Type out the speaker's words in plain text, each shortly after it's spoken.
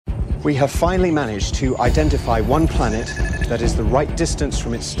We have finally managed to identify one planet that is the right distance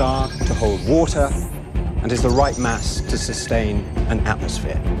from its star to hold water and is the right mass to sustain an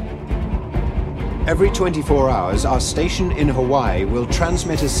atmosphere. Every 24 hours, our station in Hawaii will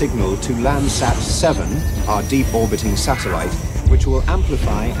transmit a signal to Landsat 7, our deep-orbiting satellite, which will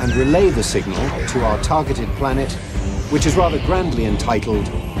amplify and relay the signal to our targeted planet, which is rather grandly entitled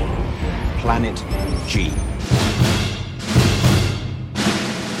Planet G.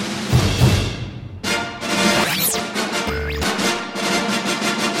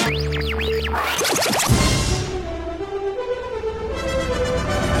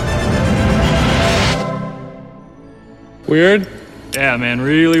 Weird? Yeah, man,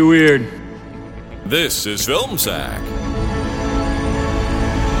 really weird. This is Film Sack.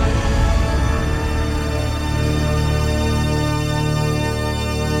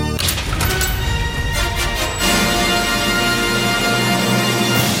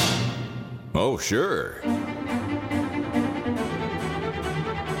 Oh, sure.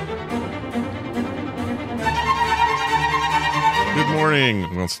 Good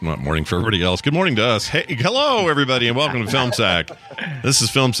morning. Well, it's not morning for everybody else. Good morning to us. Hey, hello, everybody, and welcome to Film Sack. This is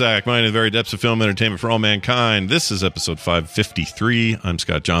Film Sack, mining the very depths of film entertainment for all mankind. This is episode 553. I'm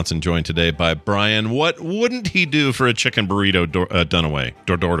Scott Johnson, joined today by Brian. What wouldn't he do for a chicken burrito done away?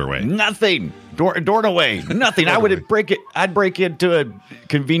 Doored away? Nothing. Doored away. Nothing. I would break it. I'd break into a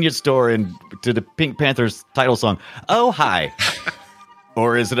convenience store and to the Pink Panthers title song. Oh, hi.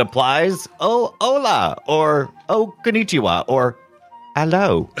 Or as it applies, oh, hola, or oh, konnichiwa, or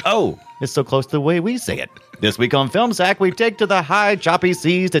hello. Oh, it's so close to the way we say it. This week on Film Sack, we take to the high, choppy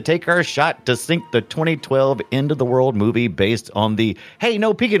seas to take our shot to sink the 2012 end-of-the-world movie based on the Hey,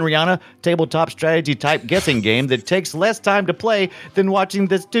 No Peeking, Rihanna tabletop strategy-type guessing game that takes less time to play than watching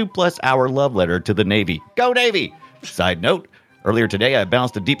this 2+ hour love letter to the Navy. Go Navy! Side note, earlier today, I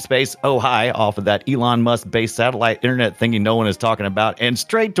bounced a deep space oh-hi off of that Elon Musk-based satellite internet thingy no one is talking about and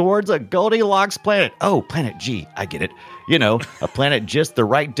straight towards a Goldilocks planet. Oh, Planet G. I get it. You know, a planet just the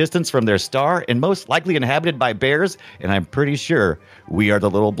right distance from their star and most likely inhabited by bears, and I'm pretty sure we are the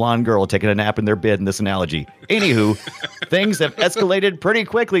little blonde girl taking a nap in their bed in this analogy. Anywho, things have escalated pretty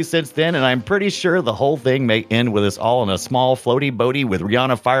quickly since then, and I'm pretty sure the whole thing may end with us all in a small floaty boaty with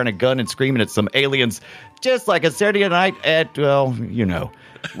Rihanna firing a gun and screaming at some aliens, just like a Saturday night at, well, you know.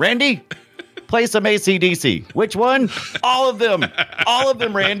 Randy, play some AC/DC. Which one? All of them. All of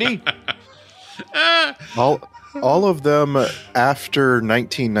them, Randy. All of them after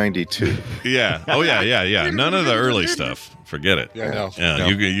 1992. Yeah. Oh, yeah. None of the early stuff. Forget it. Yeah, no. Yeah, no.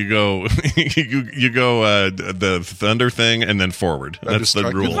 You go you go the thunder thing and then forward. That's the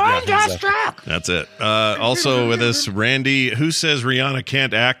rule. That's it. Also with us, Randy, who says Rihanna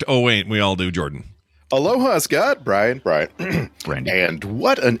can't act? Oh, wait, we all do, Jordan. Aloha, Scott. Brian. Randy. And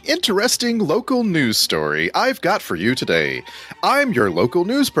what an interesting local news story I've got for you today. I'm your local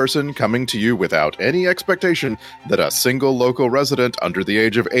news person coming to you without any expectation that a single local resident under the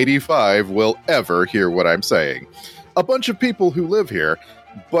age of 85 will ever hear what I'm saying. A bunch of people who live here,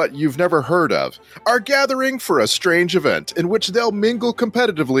 but you've never heard of, are gathering for a strange event in which they'll mingle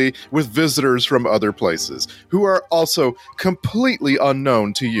competitively with visitors from other places who are also completely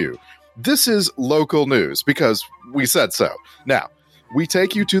unknown to you. This is local news because we said so. Now, we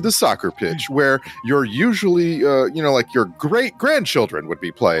take you to the soccer pitch where you're usually, like your great-grandchildren would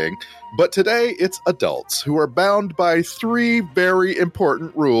be playing, but today it's adults who are bound by 3 very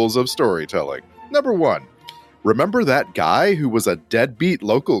important rules of storytelling. Number 1, remember that guy who was a deadbeat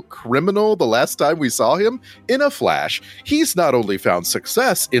local criminal the last time we saw him? In a flash, he's not only found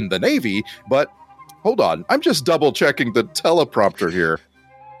success in the Navy, but, hold on, I'm just double-checking the teleprompter here.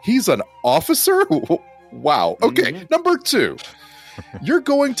 He's an officer? Wow. Okay, Number 2. You're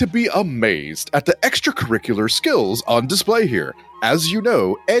going to be amazed at the extracurricular skills on display here. As you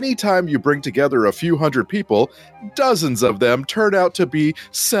know, anytime you bring together a few hundred people, dozens of them turn out to be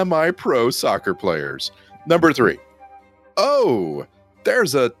semi-pro soccer players. Number 3. Oh,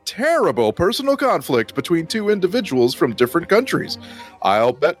 there's a terrible personal conflict between 2 individuals from different countries.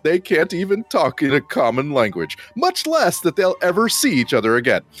 I'll bet they can't even talk in a common language, much less that they'll ever see each other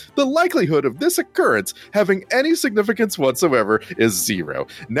again. The likelihood of this occurrence having any significance whatsoever is 0.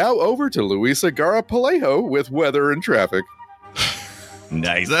 Now over to Luisa Garapalejo with weather and traffic.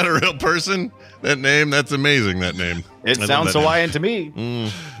 Nice. Is that a real person? That name? That's amazing, that name. It sounds Hawaiian to me. Yeah,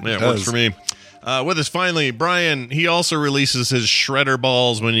 it works for me. With us finally, Brian, he also releases his shredder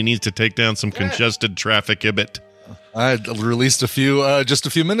balls when he needs to take down some congested traffic. I released a few just a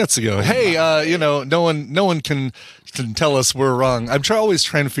few minutes ago. Hey, no one can tell us we're wrong. I'm always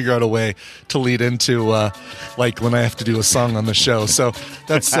trying to figure out a way to lead into like when I have to do a song on the show. So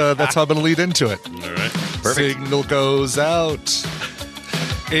that's how I'm going to lead into it. All right. Perfect. Signal goes out.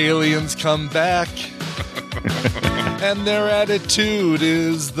 Aliens come back. And their attitude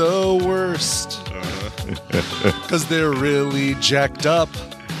is the worst. Because they're really jacked up.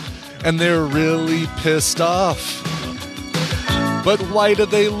 And they're really pissed off. But why do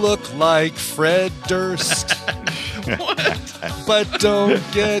they look like Fred Durst? What? But don't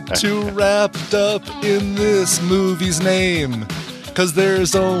get too wrapped up in this movie's name. Because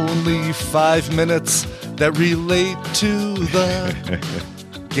there's only 5 minutes that relate to the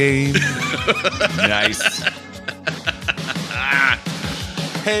game. Nice.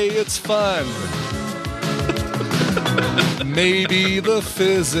 Hey, it's fun. Maybe the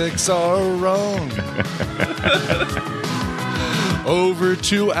physics are wrong. Over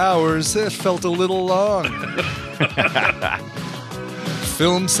 2 hours, it felt a little long.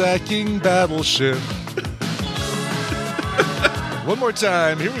 Film sacking Battleship. One more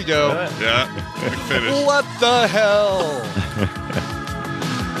time, here we go. Yeah. Finish. What the hell?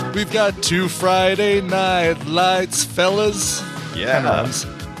 We've got 2 Friday night lights, fellas. Yeah.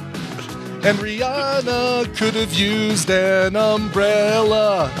 And Rihanna could have used an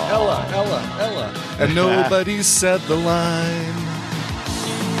umbrella. Ella. And nobody said the line.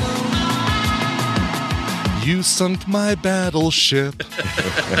 You sunk my battleship.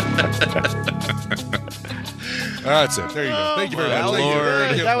 That's it. There you go. Thank you very much.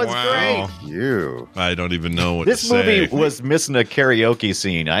 Lord. That was Wow. great. You. I don't even know what This to say. movie was missing a karaoke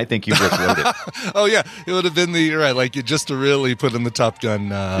scene. I think you just wrote it. Oh yeah, it would have been just to really put in the Top Gun.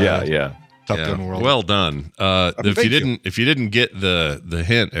 Yeah. Top Gun world. Well done. If you didn't get the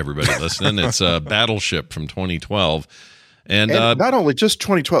hint, everybody listening, it's Battleship from 2012. And not only just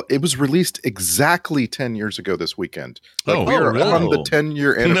 2012, it was released exactly 10 years ago this weekend. We are really? on the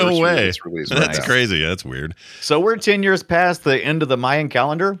 10-year anniversary no way. of this release. That's right now. crazy. That's weird. So we're 10 years past the end of the Mayan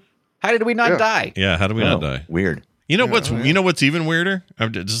calendar. How did we not die? Yeah. How do we not die? Weird. You know what's even weirder?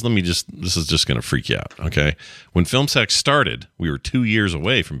 This is just going to freak you out. Okay. When FilmSack started, we were 2 years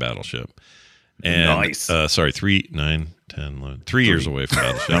away from Battleship. And, Nice. 3, 9, 10, 11, 3 years away from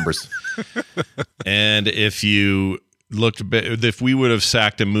Battleship. Numbers. And if you looked, if we would have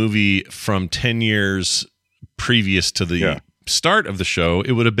sacked a movie from 10 years previous to the start of the show,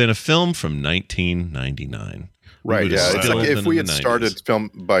 it would have been a film from 1999. Right, yeah. It's like if we had 90s. started film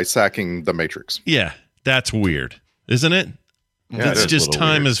by sacking The Matrix. Yeah, that's weird, isn't it? Yeah, It's it is just a little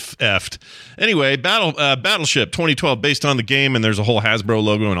time weird. is effed. Anyway, Battleship 2012, based on the game, and there's a whole Hasbro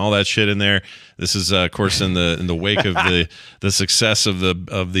logo and all that shit in there. This is, of course, in the wake of the success of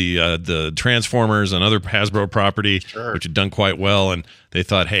the Transformers and other Hasbro property, which had done quite well, and they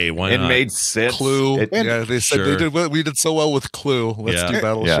thought, hey, why It not? made sense. Clue. It- They said we did so well with Clue. Let's do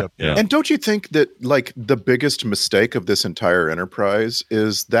Battleship. Yeah. And don't you think that like the biggest mistake of this entire enterprise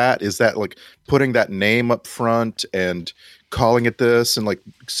is that like putting that name up front and calling it this and like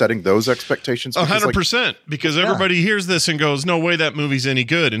setting those expectations? Because, like, 100%, because everybody hears this and goes, no way that movie's any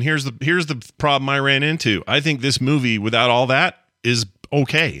good. And here's the problem I ran into. I think this movie, without all that, is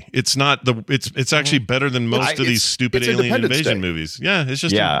okay. It's not it's actually better than most of these stupid it's alien Independence invasion Day. movies. Yeah, it's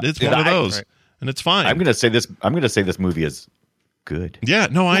just Yeah. it's one of those. Right. And it's fine. I'm gonna say this movie is good. Yeah,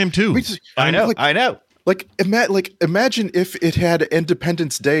 no, I am too. we just- I know. Like imagine if it had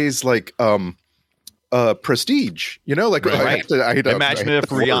Independence Day's like prestige, like Right. Imagine if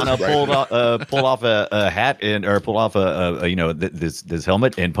Rihanna pulled off a hat or pulled off this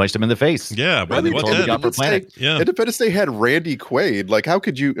helmet and punched him in the face. Yeah, but what totally then? got for planet. Yeah. Independence Day had Randy Quaid. Like, how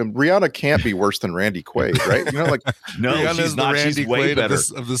could you? Rihanna can't be worse than Randy Quaid, right? No, Rihanna she's is not. the She's Randy way Quaid better.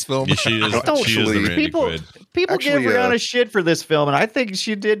 of this film. Yeah, she is the Randy People Quaid. Actually, give Rihanna shit for this film, and I think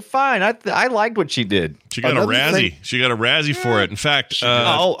she did fine. I liked what she did. She got a Another Razzie. thing- She got a Razzie for it. In fact,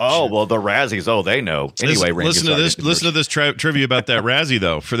 Well, the Razzies. Oh, they know. Anyway, listen to this. Listen to this trivia about that Razzie,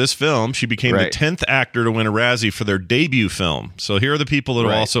 though. For this film, she became the Right. 10th actor to win a Razzie for their debut film. So here are the people that have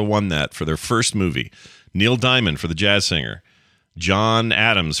Right. also won that for their first movie: Neil Diamond for The Jazz Singer, John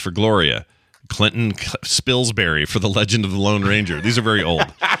Adams for Gloria, Clinton Spilsbury for The Legend of the Lone Ranger. These are very old.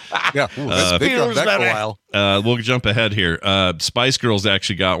 Yeah, they've gone back for a while. We'll jump ahead here. Spice Girls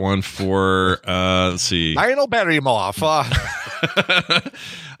actually got one for. Let's see. Lionel Barrymore.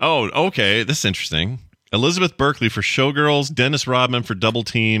 Oh, okay. This is interesting. Elizabeth Berkley for Showgirls, Dennis Rodman for Double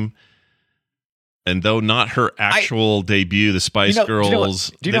Team, and though not her actual debut, the Spice Girls.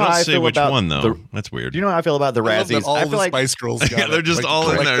 do you they know don't how I say feel which about one though. the- That's weird. Do you know how I feel about the I love Razzies? that all I the feel like Spice Girls got yeah, they're it, just like, all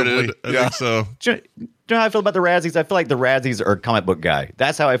in there, collectively. dude. I Yeah. think so. don't know how I feel about the Razzies? I feel like the Razzies are a comic book guy.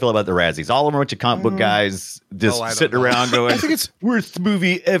 That's how I feel about the Razzies. All of them are a bunch of comic book guys just sitting around going, I think it's worst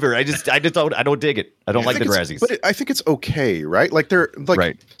movie ever. I don't dig it. I don't like the Razzies. But I think it's okay, right? Like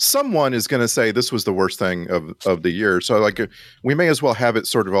someone is going to say this was the worst thing of the year. So like we may as well have it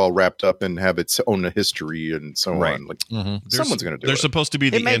sort of all wrapped up and have its own history and so on. Like someone's going to do it. They're supposed to be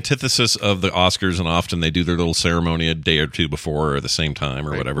the antithesis of the Oscars, and often they do their little ceremony a day or two before or the same time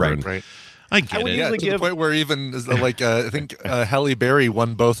or whatever. Right. I get it. Yeah, to the point where even like I think Halle Berry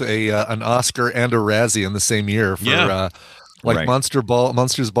won both an Oscar and a Razzie in the same year for Monsters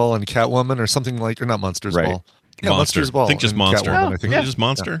Ball and Catwoman or something like, or not Monsters Ball. Yeah, Monsters Ball. I think just Monster. Catwoman, I think. Just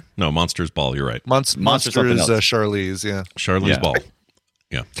Monster? Yeah. No, Monsters Ball. You're right. Monsters Charlize. Yeah, Charlize Ball.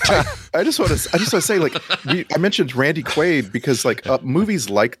 Yeah. I just want to say, like, I mentioned Randy Quaid because like movies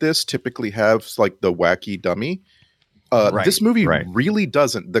like this typically have like the wacky dummy. This movie really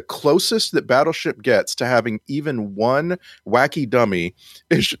doesn't. The closest that Battleship gets to having even one wacky dummy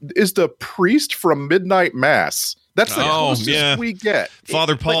is the priest from Midnight Mass. That's the closest we get.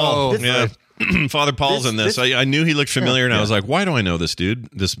 Father Paul. Father Paul's in this. I knew he looked familiar, and I was like, why do I know this dude?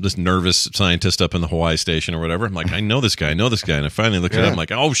 This nervous scientist up in the Hawaii station or whatever. I'm like, I know this guy. And I finally looked it up. I'm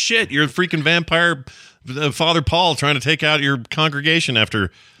like, oh, shit, you're a freaking vampire Father Paul trying to take out your congregation after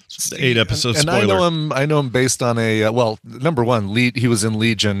 8 episodes. And spoiler. I know him based on number one, he was in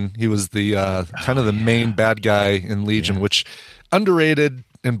Legion. He was the kind of the main bad guy in Legion, which underrated,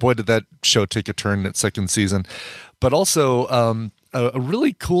 and boy did that show take a turn in its second season. But also a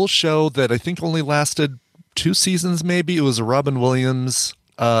really cool show that I think only lasted 2 seasons maybe. It was a Robin Williams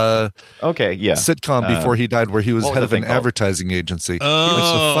sitcom before he died, where he was head of an advertising agency.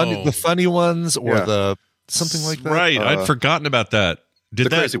 Like the funny ones or something like that. Right. I'd forgotten about that.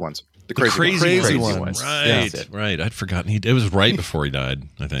 Crazy ones. The crazy ones. Right. I'd forgotten. It was right before he died,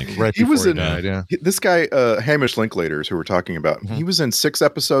 I think. Right before he died, yeah. This guy, Hamish Linklaters, who we're talking about, he was in 6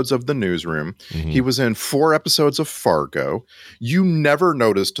 episodes of The Newsroom. He was in 4 episodes of Fargo. You never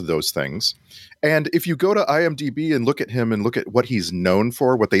noticed those things. And if you go to IMDb and look at him and look at what he's known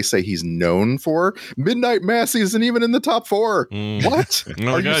for, what they say he's known for, Midnight Mass isn't even in the top 4. What?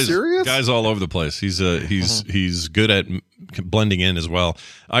 No, Are you serious? Guys all over the place. He's good at blending in as well.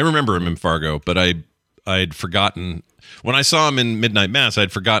 I remember him in Fargo, but I'd forgotten when I saw him in Midnight Mass.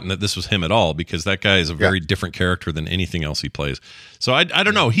 I'd forgotten that this was him at all, because that guy is a very different character than anything else he plays. So I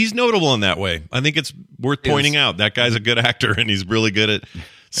don't know. He's notable in that way. I think it's worth pointing out that guy's a good actor, and he's really good at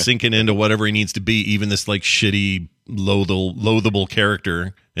sinking into whatever he needs to be, even this like shitty, loathable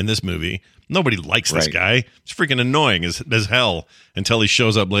character in this movie. Nobody likes this guy. It's freaking annoying as hell until he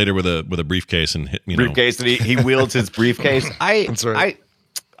shows up later with a briefcase and briefcase, and he wields his briefcase. That's right.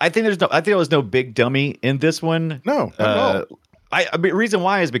 I think there was no big dummy in this one. No, not at all. I mean, reason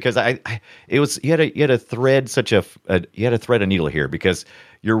why is because you had a thread a needle here, because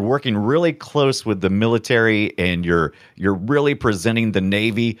you're working really close with the military, and you're really presenting the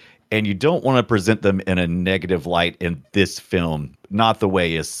Navy, and you don't want to present them in a negative light in this film, not the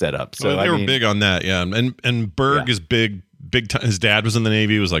way it's set up. So they were big on that, yeah. And Berg is big time. His dad was in the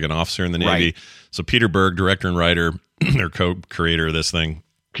Navy, was like an officer in the Navy. Right. So Peter Berg, director and writer, or co-creator of this thing.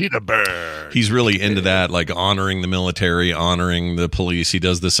 Peter Berg. He's really into that, like honoring the military, honoring the police. He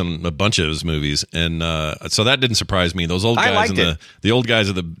does this in a bunch of his movies, and so that didn't surprise me. Those old guys in the old guys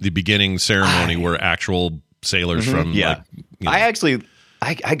at the beginning ceremony were actual sailors from. Yeah,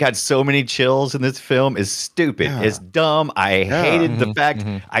 I got so many chills in this film. It's stupid. Yeah. It's dumb. I hated the fact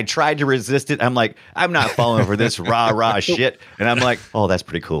I tried to resist it. I'm like, I'm not falling for this rah shit. And I'm like, oh, that's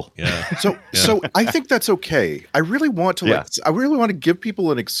pretty cool. Yeah. So I think that's okay. I really want to give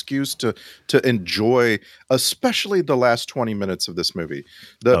people an excuse to enjoy, especially the last 20 minutes of this movie.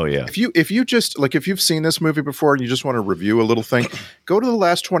 If you've seen this movie before and you just want to review a little thing, go to the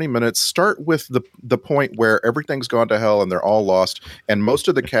last 20 minutes. Start with the point where everything's gone to hell and they're all lost, and most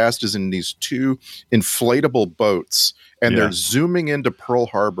of the cast is in these 2 inflatable boats, and they're zooming into Pearl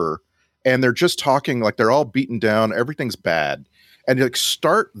Harbor, and they're just talking like they're all beaten down. Everything's bad. And like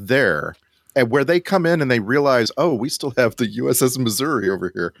start there, and where they come in and they realize, oh, we still have the USS Missouri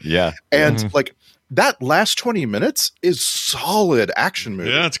over here. Yeah. And like that last 20 minutes is solid action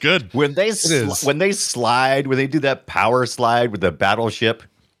movie. Yeah, it's good. When they do that power slide with the battleship,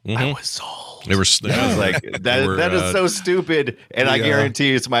 I was sold. I was like, that is so stupid. And I guarantee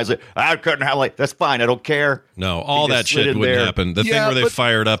you somebody's like, I couldn't have, like, that's fine. I don't care. No, all that shit wouldn't happen. The thing where they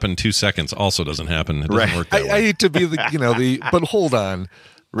fire it up in 2 seconds also doesn't happen. It doesn't work that way. I hate to be but hold on.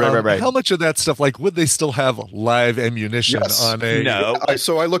 Right. How much of that stuff, like, would they still have live ammunition on a... No.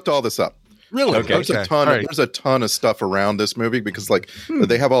 So I looked all this up. Really? Okay. There's a ton. All right. There's a ton of stuff around this movie because, like,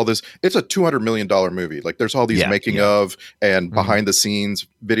 they have all this. It's a $200 million movie. Like, there's all these making of and behind the scenes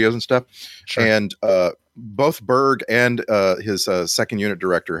videos and stuff. Sure. And both Berg and his second unit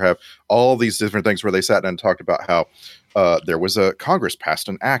director have all these different things where they sat down and talked about how there was a Congress passed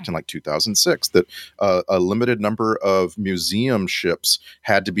an act in like 2006 that a limited number of museum ships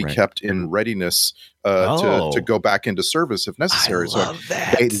had to be kept in readiness to go back into service if necessary. So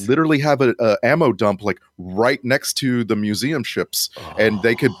they literally have a ammo dump like right next to the museum ships, and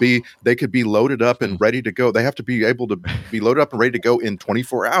they could be loaded up and ready to go. They have to be able to be loaded up and ready to go in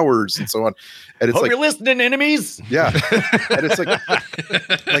 24 hours and so on. And it's Hope like, you're listening, enemies. yeah, and it's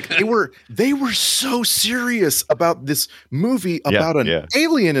like they were so serious about this movie about an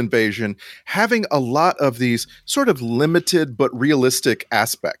alien invasion having a lot of these sort of limited but realistic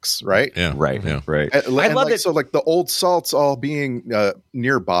aspects, right? Yeah. Right. Yeah. Right. And I love like, it. so like the old salts all being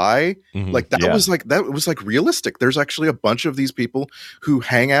nearby, like that was like realistic. There's actually a bunch of these people who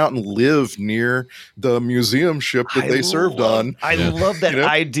hang out and live near the museum ship that they served on. I love that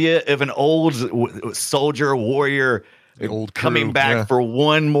idea of an old soldier warrior old coming crew, back for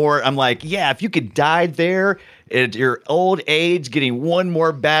one more. I'm like, yeah, if you could die there at your old age, getting one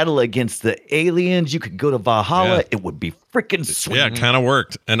more battle against the aliens, you could go to Valhalla. Yeah. It would be freaking sweet. Yeah, it kind of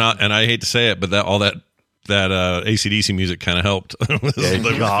worked. And I hate to say it, but that AC/DC music kind of helped.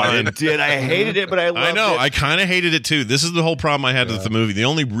 God, it did. I hated it, but I loved I know. it. I kind of hated it too. This is the whole problem I had with the movie. The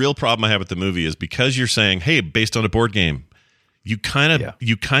only real problem I have with the movie is because you're saying, "Hey, based on a board game," you kind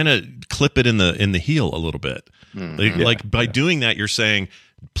of clip it in the heel a little bit. Like by doing that, you're saying,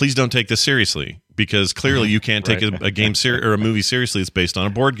 "Please don't take this seriously," because clearly you can't take a game or a movie seriously. It's based on a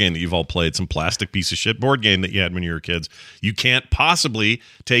board game that you've all played, some plastic piece of shit board game that you had when you were kids. You can't possibly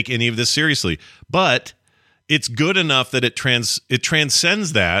take any of this seriously, but it's good enough that it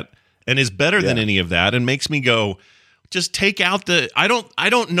transcends that and is better than any of that, and makes me go, just take out the. I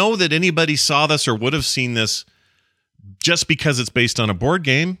don't know that anybody saw this or would have seen this just because it's based on a board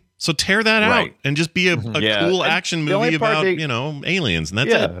game. So tear that out and just be a cool action movie about aliens, and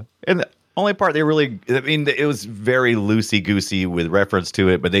that's it. And the only part they really, I mean, it was very loosey-goosey with reference to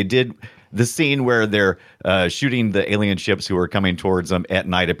it, but they did the scene where they're shooting the alien ships who are coming towards them at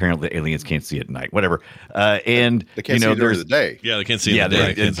night. Apparently, the aliens can't see at night, whatever. And they can't see during the day. Yeah, they can't see in the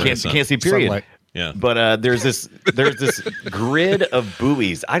day. Can't see, period. Sunlight. Yeah. But there's this grid of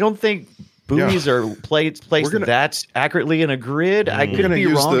buoys. I don't think buoys are placed that accurately in a grid. I could be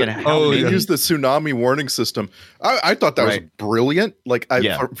wrong. Use the tsunami warning system. I thought that was brilliant. Like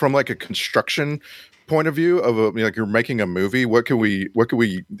from like a construction point of view of like you're making a movie. What can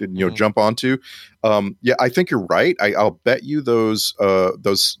we jump onto? I think you're right. I'll bet you those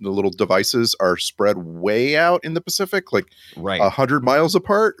little devices are spread way out in the Pacific, like 100 miles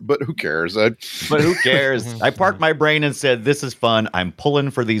apart. But who cares? But who cares? I parked my brain and said, "This is fun. I'm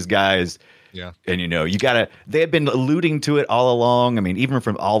pulling for these guys." Yeah. And they had been alluding to it all along. I mean, even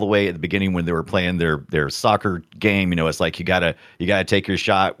from all the way at the beginning when they were playing their soccer game, it's like you gotta take your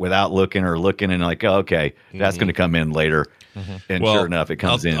shot without looking and like, oh, okay, that's going to come in later. And sure enough, it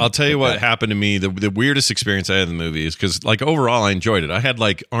comes in. I'll tell you what happened to me. The weirdest experience I had in the movie is because, like, overall, I enjoyed it. I had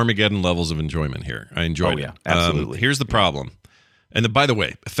like Armageddon levels of enjoyment here. I enjoyed it. Yeah, absolutely. Here's the problem. And by the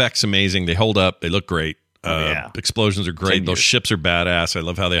way, effects amazing. They hold up. They look great. Explosions are great. Those ships are badass. I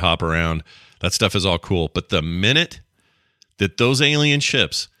love how they hop around. That stuff is all cool. But the minute that those alien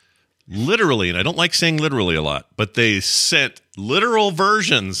ships literally, and I don't like saying literally a lot, but they sent literal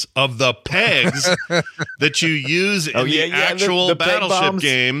versions of the pegs that you use in the actual the Battleship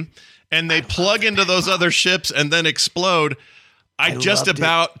game, and they plug into those other ships and then explode. I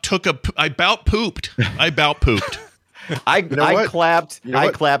about pooped. I clapped. I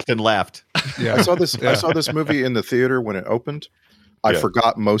clapped and laughed. Yeah, I saw this movie in the theater when it opened. I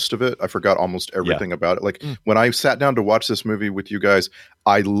forgot most of it. I forgot almost everything about it. Like when I sat down to watch this movie with you guys,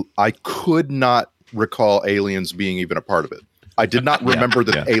 I could not recall aliens being even a part of it. I did not remember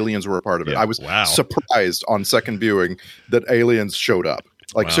that aliens were a part of it. I was surprised on second viewing that aliens showed up.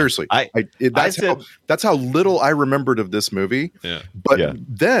 Like seriously, that's how little I remembered of this movie. Yeah. But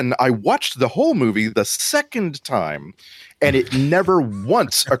then I watched the whole movie the second time, and it never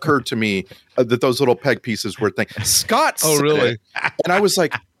once occurred to me that those little peg pieces were things. Scott said it, and I was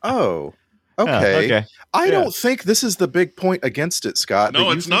like, oh, okay. I don't think this is the big point against it, Scott.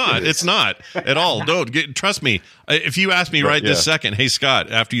 No, it's not. It's not at all. Trust me. If you ask me this second, hey, Scott,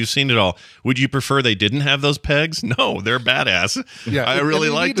 after you've seen it all, would you prefer they didn't have those pegs? No, they're badass. Yeah, I really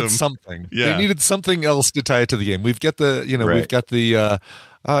liked them. Something. Yeah. They needed something else to tie it to the game. We've got the, we've got the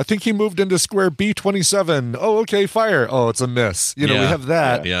I think he moved into square B27. Oh, okay, fire. Oh, it's a miss. We have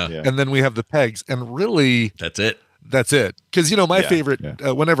that. Yeah. And then we have the pegs. And really, That's it. that's it. Because, my favorite,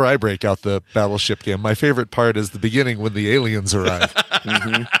 whenever I break out the Battleship game, my favorite part is the beginning when the aliens arrive.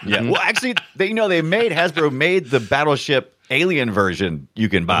 Yeah. Well, actually, Hasbro made the Battleship alien version you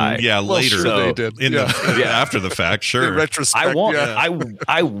can buy. Yeah, later. Sure they did. After the fact, sure. In retrospect, I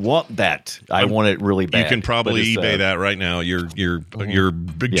want that. I want it really bad. You can probably eBay that right now. Your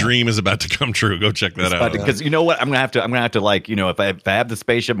big dream is about to come true. Go check that out. Because you know what, I'm gonna have to if I have the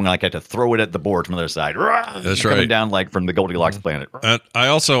spaceship, I'm gonna have to throw it at the board from the other side. That's coming right. down like from the Goldilocks planet. I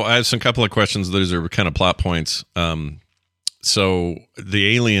have some couple of questions. Those are kind of plot points. So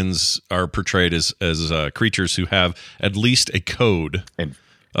the aliens are portrayed as creatures who have at least a code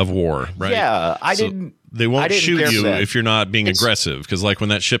of war, right? Yeah, They won't shoot you if you're not being aggressive, because like when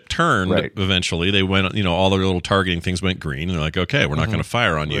that ship turned, eventually they went, all their little targeting things went green, and they're like, okay, we're not going to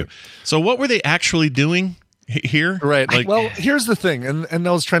fire on you. So what were they actually doing here? Right. Well, here's the thing, and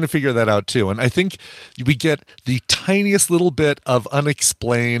I was trying to figure that out too, and I think we get the tiniest little bit of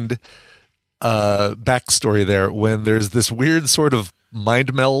unexplained backstory there when there's this weird sort of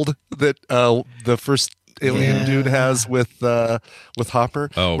mind meld that the first alien dude has with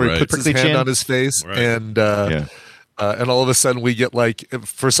Hopper, where he puts his hand on his face, and all of a sudden we get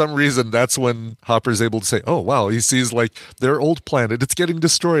for some reason that's when Hopper's able to say, oh wow, he sees their old planet, it's getting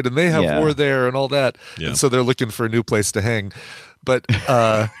destroyed and they have war there and all that, and so they're looking for a new place to hang. But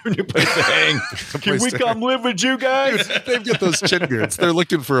new place to hang. Can we come live with you guys? Dude, they've got those chin beards. They're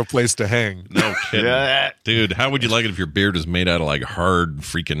looking for a place to hang. No kidding. Dude, how would you like it if your beard was made out of hard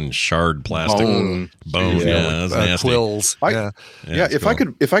freaking shard plastic? Bone. That's nasty. Quills.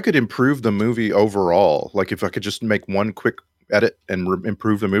 If I could improve the movie overall, if I could just make one quick edit and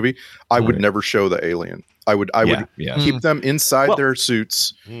improve the movie, I would never show the alien. I would keep them inside their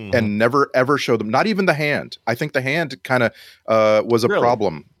suits and never ever show them. Not even the hand. I think the hand kind of was a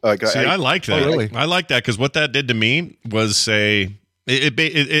problem. I like that. Oh, really? I like that because what that did to me was say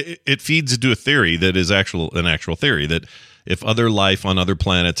it feeds into a theory that is an actual theory that if other life on other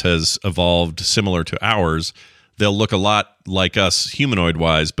planets has evolved similar to ours, they'll look a lot like us humanoid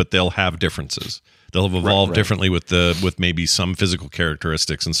wise, but they'll have differences. They'll have evolved differently with maybe some physical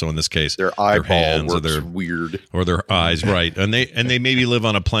characteristics, and so in this case, their eyeball hands works weird, or their eyes, right? And they maybe live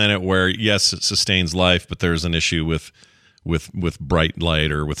on a planet where yes, it sustains life, but there's an issue with bright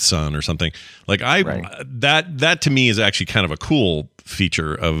light or with sun or something. That to me is actually kind of a cool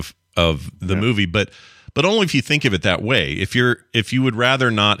feature of the movie, but only if you think of it that way. If you would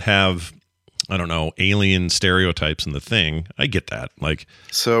rather not have, I don't know, alien stereotypes in the thing, I get that.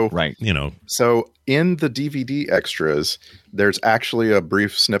 So in the DVD extras, there's actually a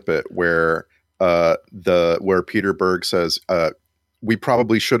brief snippet where where Peter Berg says, we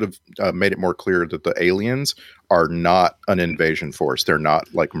probably should have made it more clear that the aliens are not an invasion force. They're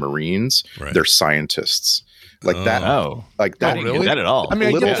not like Marines. Right. They're scientists. That. Oh, like that. I didn't get that at all. I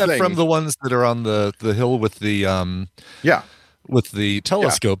mean, I get that from the ones that are on the hill with the with the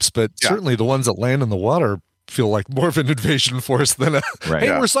telescopes, but certainly the ones that land in the water feel like more of an invasion force than a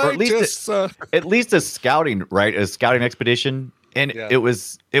hey, we're scientists. At least a scouting, right? A scouting expedition. And it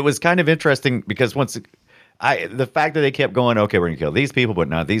was kind of interesting because the fact that they kept going, okay, we're gonna kill these people, but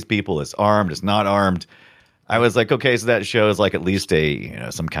not these people. It's armed, it's not armed. I was like, okay, so that shows at least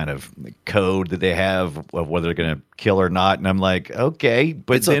some kind of code that they have of whether they're going to kill or not. And I'm like, okay,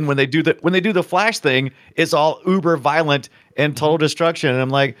 but then when they do the Flash thing, it's all uber violent and total destruction. And I'm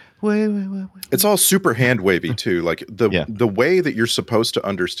like, wait. It's all super hand wavy too. The way that you're supposed to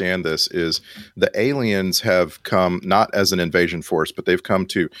understand this is the aliens have come not as an invasion force, but they've come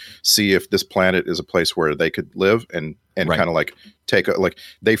to see if this planet is a place where they could live and kind of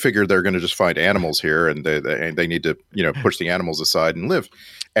they figure they're going to just find animals here and they need to push the animals aside and live.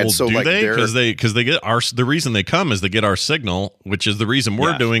 And well, so do they? Because they get the reason they come is they get our signal, which is the reason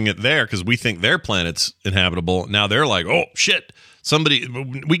we're doing it there, because we think their planet's inhabitable. Now they're like, oh shit,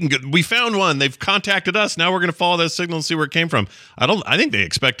 we found one. They've contacted us. Now we're going to follow that signal and see where it came from. I think they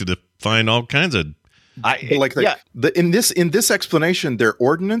expected to find all kinds of. In this explanation, their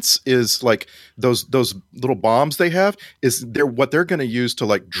ordnance is like those little bombs they have is what they're going to use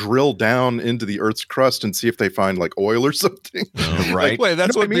to drill down into the Earth's crust and see if they find oil or something. Oh, right? Wait,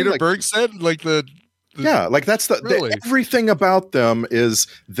 that's what Peter Berg said. That's really? Everything about them is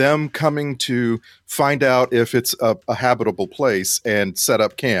them coming to find out if it's a habitable place and set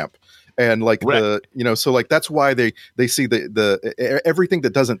up camp. And that's why they see the everything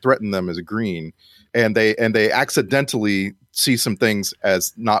that doesn't threaten them is green. And they accidentally see some things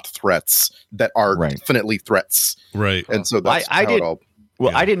as not threats that are definitely threats. Right. And so that's how it all.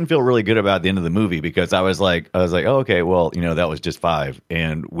 Well, I didn't feel really good about the end of the movie because I was like, oh, okay, well, that was just 5.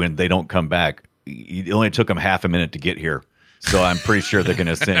 And when they don't come back, it only took them half a minute to get here. So I'm pretty sure they're going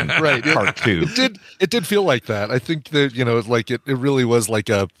to send part 2. It did feel like that. I think that, like it really was like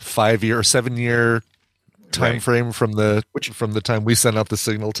a 5-year or 7-year time frame from the time we sent out the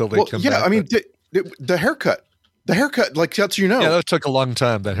signal till they come back. Yeah, I mean, the haircut, like that's yeah, that took a long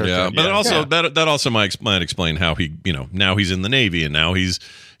time. That haircut. Yeah, but also that also might explain how he now he's in the Navy and now he's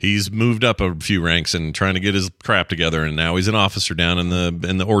moved up a few ranks and trying to get his crap together and now he's an officer down in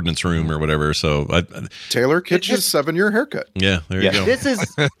the ordnance room or whatever. So Taylor Kitsch's 7-year haircut. Yeah, there you go.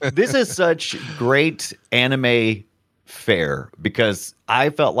 This is such great anime fare because I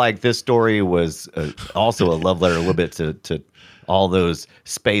felt like this story was also a love letter a little bit to all those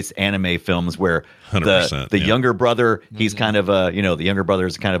space anime films where the younger brother, he's kind of the younger brother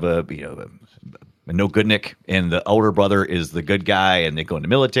is kind of a no goodnik, and the older brother is the good guy, and they go into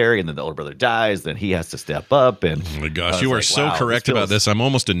military, and then the older brother dies, then he has to step up. And oh my gosh, you are so correct about this. I'm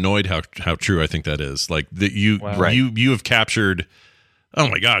almost annoyed how true I think that is. Like that you have captured. Oh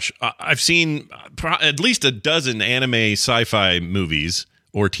my gosh, I've seen at least a dozen anime sci-fi movies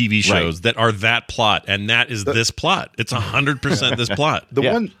or TV shows that are that plot, and that is this plot. It's 100% this plot.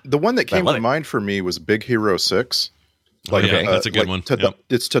 The one that came to mind for me was Big Hero 6. Like, that's a good one.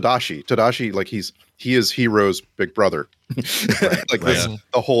 It's Tadashi. Tadashi, like he is Hero's big brother. The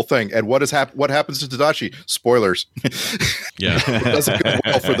whole thing. And what happens to Tadashi? Spoilers. Yeah, it doesn't go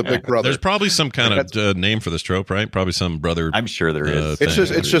well for the big brother. There's probably some kind of name for this trope, right? Probably some brother. I'm sure there is.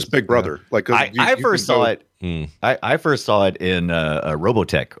 It's just Big Brother. Like I first saw it. I first saw it in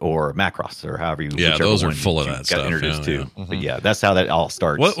Robotech or Macross or however you. Yeah, those are full of that got stuff. Introduced to. Yeah. But that's how that all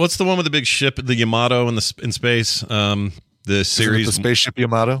starts. What's the one with the big ship, the Yamato in space? The series, the spaceship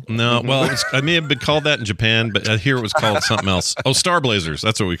Yamato. No, well, I may have been called that in Japan, but here it was called something else. Oh, Star Blazers.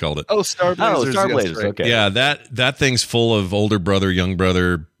 That's what we called it. Oh, Star Blazers. Star Blazers. Right. Okay. Yeah, that thing's full of older brother, young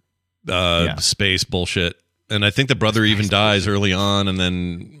brother, space bullshit. And I think the brother even dies early on, and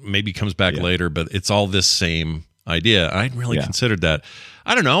then maybe comes back later. But it's all this same idea. I hadn't really considered that.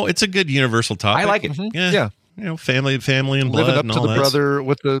 I don't know. It's a good universal topic. I like it. Yeah. Family and blood. Living up and to all the brother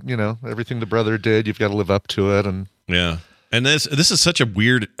with the everything the brother did. You've got to live up to it, and And this is such a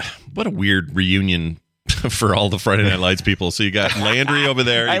weird reunion for all the Friday Night Lights people. So you got Landry over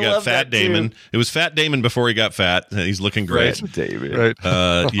there. You got Fat Damon. It was Fat Damon before he got fat. He's looking great. David.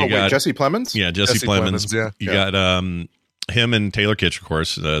 Right. You got Jesse Plemons. Yeah, Jesse Plemons. Yeah. You got him and Taylor Kitsch, of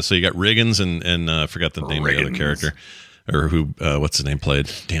course. So you got Riggins and I forgot the name of the other character. Or who? What's the name played?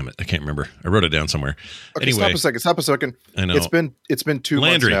 Damn it, I can't remember. I wrote it down somewhere. Okay, anyway, stop a second. I know it's been 2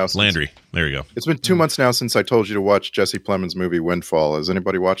 months now. Landry. There you go. It's been 2 months now since I told you to watch Jesse Plemons' movie Windfall. Has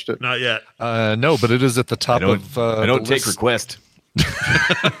anybody watched it? Not yet. No, but it is at the top of. I don't take requests.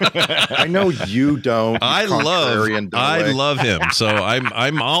 I know you don't. I love him. So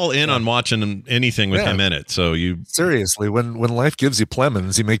I'm all in on watching anything with him in it. So seriously, when life gives you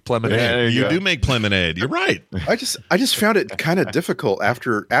Plemons, you make Plemonade. You do make Plemonade. You're right. I just found it kind of difficult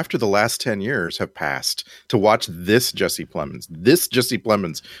after the last 10 years have passed to watch this Jesse Plemons. This Jesse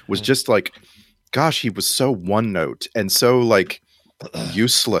Plemons was just like, gosh, he was so one note and so like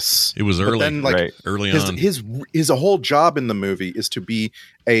useless. It was early. But then, early on. His whole job in the movie is to be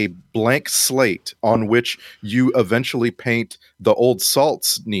a blank slate on which you eventually paint the old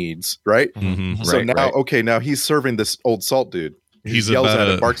salt's needs, right? Mm-hmm. So now he's serving this old salt dude. He yells at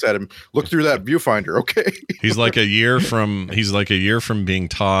him, barks at him. Look through that viewfinder, okay? He's like a year from being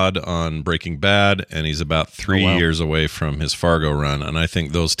Todd on Breaking Bad, and he's about 3 years away from his Fargo run. And I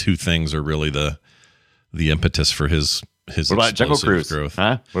think those two things are really the impetus for his what about Jungle Cruise? Growth.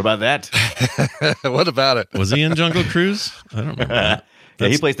 Huh? What about that? What about it? Was he in Jungle Cruise? I don't remember that. Yeah,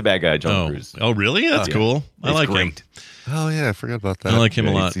 he plays the bad guy, Jungle Cruise. Oh, really? That's cool. I like him. Oh yeah, I forgot about that. I like him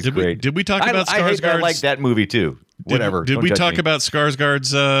a lot. He's Did we talk about Skarsgård's? I like that movie too. Whatever. Did we talk about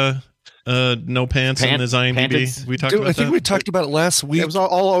Skarsgård's no pants in his IMDb? Pants? We talked about I think that? we talked about it last week. It was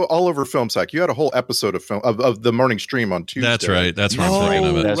all over Film Sack. You had a whole episode of the morning stream on Tuesday. That's right. That's what I'm thinking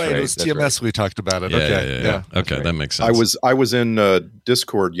of it. That's right. right. It was That's TMS. We talked about it. Yeah. Okay, right. that makes sense. I was in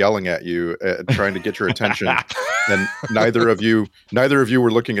Discord yelling at you, trying to get your attention, and neither of you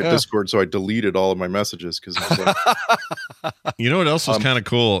were looking at Discord, so I deleted all of my messages because You know what else was kind of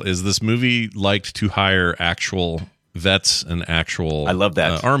cool is this movie liked to hire actual vets and actual I love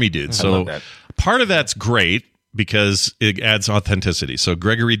that. Army dudes. So part of that's great because it adds authenticity. So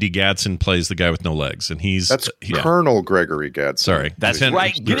Gregory D. Gadsden plays the guy with no legs, and that's Colonel Gregory Gadsden. Sorry, that's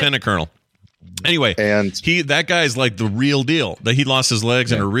right, Lieutenant Colonel. Anyway, and that guy's like the real deal. That he lost his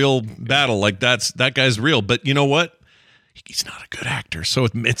legs in a real battle. Like that guy's real. But you know what? he's not a good actor. So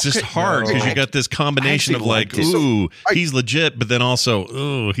it's just hard because you got this combination of like, he's legit, but then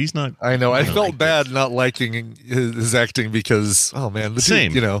also, he's not. I know. I felt like bad this. not liking his acting because, oh man, the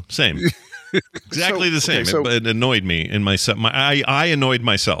same, dude, same. Exactly the same. It annoyed me in myself. I annoyed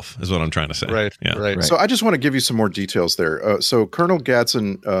myself is what I'm trying to say. Right. Yeah. Right. So I just want to give you some more details there. So Colonel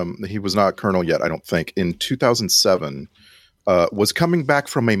Gadsden, he was not colonel yet, I don't think, in 2007, was coming back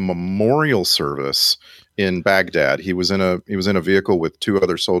from a memorial service in Baghdad. He was in a vehicle with two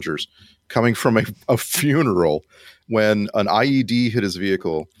other soldiers coming from a funeral when an IED hit his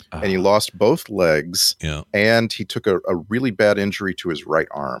vehicle and he lost both legs and he took a really bad injury to his right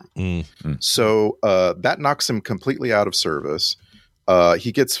arm. So that knocks him completely out of service.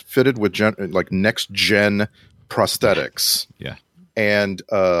 He gets fitted with next gen prosthetics. Yeah. And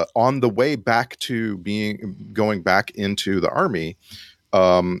on the way back to going back into the army,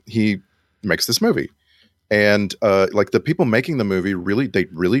 he makes this movie. And the people making the movie they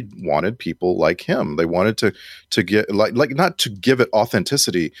really wanted people like him. They wanted to get like not to give it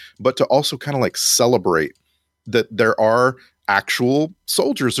authenticity, but to also kind of like celebrate that there are actual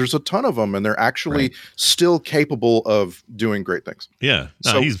soldiers. There's a ton of them, and they're actually still capable of doing great things. Yeah,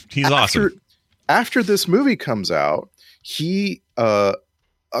 no, so he's awesome. After this movie comes out, he got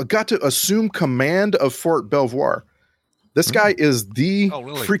to assume command of Fort Belvoir. This guy is the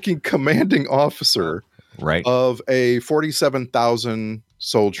freaking commanding officer. Of a 47,000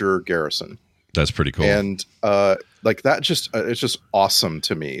 soldier garrison. That's pretty cool. And that just it's just awesome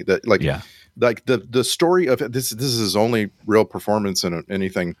to me that the story of this is his only real performance in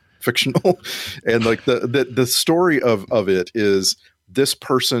anything fictional. And like the story of it is this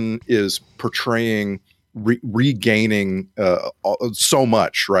person is portraying regaining so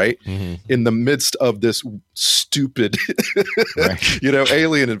much in the midst of this stupid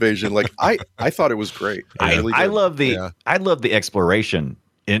alien invasion. Like I thought it was great. I love the exploration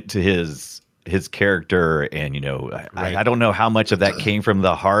into his character, and I don't know how much of that came from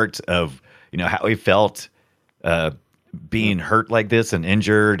the heart of how he felt being hurt like this and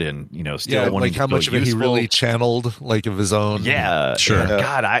injured, and still wanting like how to much of it he really channeled, like of his own. Yeah, sure.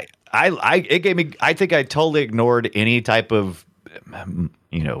 God, it gave me. I think I totally ignored any type of,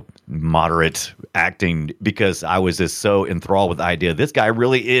 moderate acting because I was just so enthralled with the idea this guy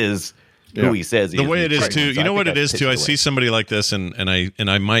really is who he says. The way it is too. You know what it is too. I see somebody like this, and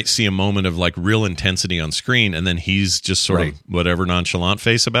I might see a moment of like real intensity on screen, and then he's just sort of whatever nonchalant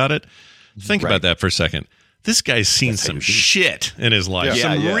face about it. Think about that for a second. This guy's seen some shit in his life,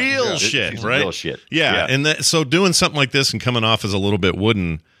 some real shit, right? Real shit. Yeah. And so doing something like this and coming off as a little bit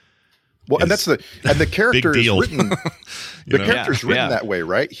wooden. Well, and the character is written. The character's written that way,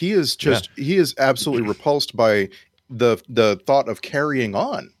 right? He is he is absolutely repulsed by the thought of carrying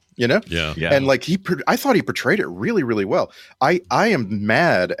on. And like I thought he portrayed it really, really well. I am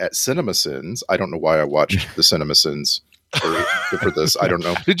mad at CinemaSins. I don't know why I watched the CinemaSins for this. I don't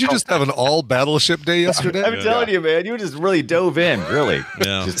know. Did you just have an all Battleship day yesterday? I'm telling you, man, you just really dove in, really.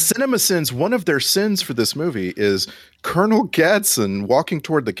 Yeah. CinemaSins, one of their sins for this movie is Colonel Gadsden walking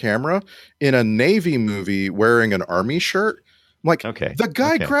toward the camera in a Navy movie wearing an Army shirt. I'm like, the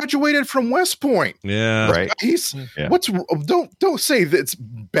guy graduated from West Point. Yeah, right. He's don't say that's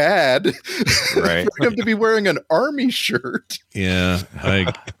bad for him to be wearing an Army shirt. Yeah,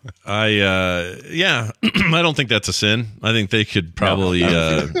 I don't think that's a sin. I think they could probably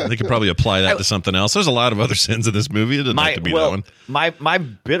apply that to something else. There's a lot of other sins in this movie. It doesn't have to be that one. My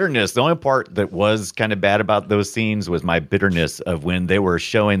bitterness, the only part that was kind of bad about those scenes was my bitterness of when they were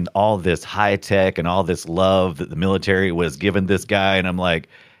showing all this high tech and all this love that the military was giving this guy, and I'm like,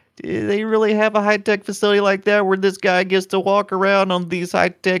 do they really have a high tech facility like that where this guy gets to walk around on these high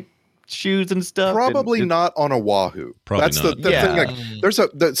tech shoes and stuff? Probably not on Oahu. That's the thing. Like, there's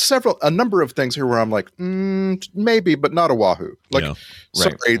a number of things here where I'm like, maybe, but not Oahu. Like,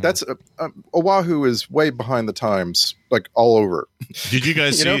 sorry, that's Oahu is way behind the times, like all over. Did you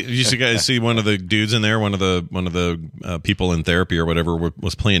guys see? Did you guys see one of the dudes in there? One of the people in therapy or whatever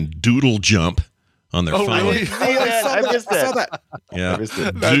was playing Doodle Jump on their phone. Really? I missed that. Yeah, I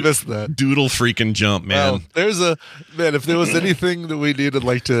missed that. Doodle freaking jump, man. Well, if there was anything that we needed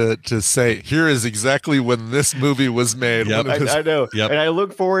like to say, here is exactly when this movie was made. Yep. I know. Yep. And I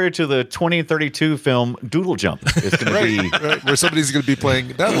look forward to the 2032 film Doodle Jump. It's going to be where somebody's going to be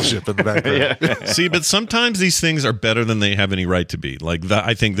playing Battleship in the background. See, but sometimes these things are better than they have any right to be. Like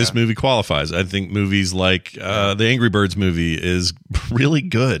I think this movie qualifies. I think movies like the Angry Birds movie is really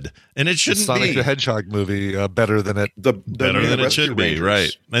good, and it shouldn't Sonic be. the Hedgehog movie better than it better than it should be, right?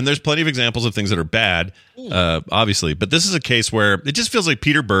 And there's plenty of examples of things that are bad, obviously, but this is a case where it just feels like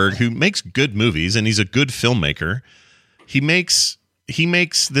Peter Berg, who makes good movies and he's a good filmmaker, he makes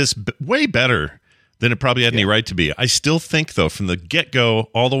this way better than it probably had any right to be. I still think, though, from the get-go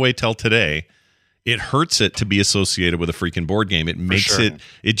all the way till today, it hurts it to be associated with a freaking board game. It makes it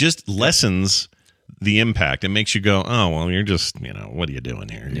just lessens the impact. It makes you go, oh, well, you're just, what are you doing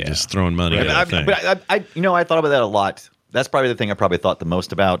here? You're just throwing money at a thing. But I thought about that a lot. That's probably the thing I probably thought the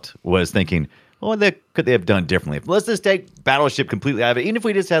most about, was thinking, well, could they have done differently? Let's just take Battleship completely out of it. Even if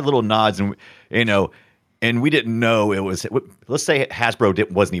we just had little nods and, and we didn't know it was, let's say Hasbro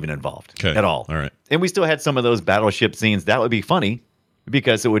wasn't even involved at all. All right. And we still had some of those Battleship scenes. That would be funny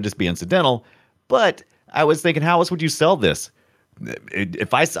because it would just be incidental. But I was thinking, how else would you sell this?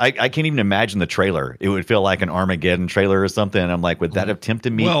 If I can't even imagine the trailer. It would feel like an Armageddon trailer or something. And I'm like, would that have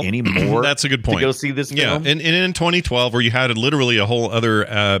tempted me any more? That's a good point. To go see this film? Yeah, and in 2012, where you had literally a whole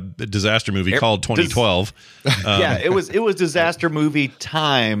other disaster movie called 2012. It was disaster movie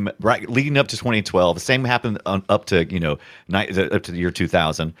time, right, leading up to 2012. The same happened up to up to the year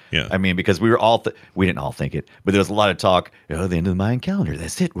 2000. Yeah, I mean, because we were all we didn't all think it, but there was a lot of talk. The end of the Mayan calendar.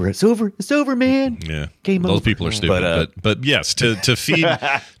 That's it. It's over. It's over, man. Yeah, game over. Those people are stupid. But yes, to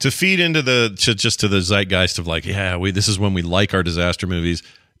feed into the zeitgeist of like, this is when we like our disaster movies.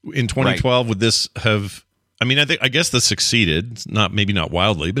 In 2012, would this have? I mean, I guess this succeeded. Maybe not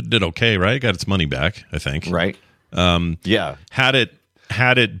wildly, but it did okay, right? It got its money back, I think. Right. Had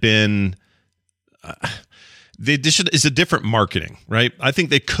it been, it's a different marketing, right? I think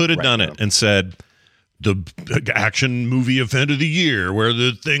they could have done it and said, the action movie event of the year where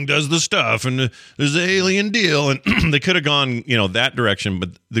the thing does the stuff and there's an alien deal, and they could have gone that direction.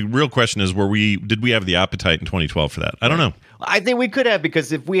 But the real question is, did we have the appetite in 2012 for that? I don't know. I think we could have,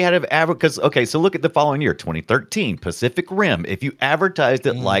 because if we had so look at the following year, 2013, Pacific Rim. If you advertised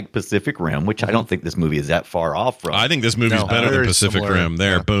it like Pacific Rim, which I don't think this movie is that far off from. I think this movie's better than Pacific Rim.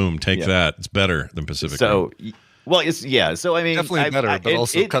 Boom, take that. It's better than Pacific Rim. Well, so I mean, definitely better, but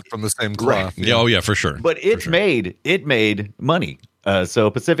also cut from the same cloth. Right. Oh yeah, for sure. But it made money.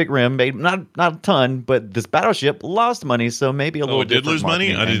 So Pacific Rim made not a ton, but this Battleship lost money. So maybe a little. It did lose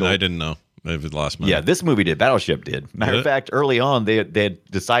money. I didn't know if it lost money. Yeah, this movie did. Battleship did. Matter of fact, early on they had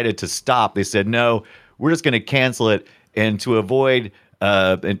decided to stop. They said, no, we're just going to cancel it, and to avoid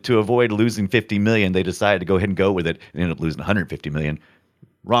losing $50 million, they decided to go ahead and go with it, and ended up losing $150 million.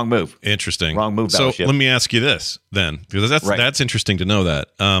 Wrong move. Interesting. Wrong move, So Battleship. let me ask you this then, because that's interesting to know that.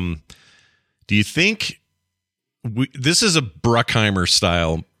 Do you think this is a Bruckheimer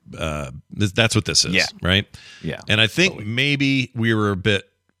style? That's what this is, right? Yeah. And I think maybe we were a bit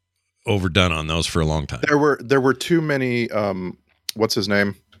overdone on those for a long time. There were too many. What's his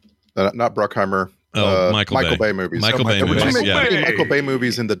name? Not Bruckheimer. Michael Bay movies. Michael Bay there were movies. too many Michael Bay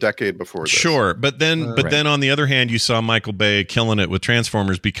movies in the decade before this. Sure, but then on the other hand, you saw Michael Bay killing it with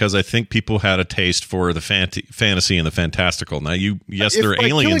Transformers, because I think people had a taste for the fantasy and the fantastical. Now, there are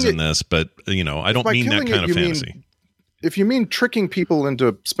aliens in this, but I don't mean that kind of fantasy. If you mean tricking people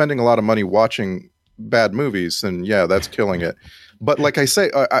into spending a lot of money watching bad movies, then that's killing it. But like I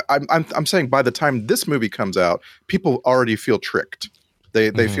say, I'm saying by the time this movie comes out, people already feel tricked.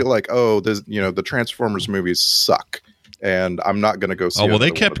 They feel like, the Transformers movies suck, and I'm not going to go see. Oh well,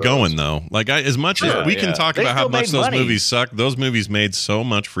 they kept going though. Like as much as we can talk about how much those movies suck, those movies made so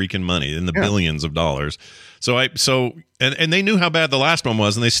much freaking money, in the billions of dollars. And they knew how bad the last one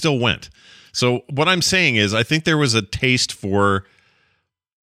was, and they still went. So what I'm saying is, I think there was a taste for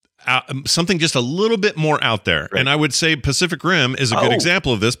something just a little bit more out there. Right. And I would say Pacific Rim is a good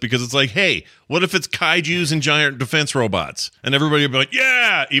example of this, because it's like, hey, what if it's kaijus and giant defense robots? And everybody would be like,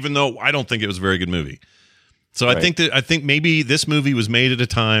 yeah, even though I don't think it was a very good movie. So I think maybe this movie was made at a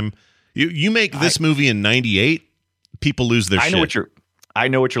time. You make this movie in 98, people lose their shit. I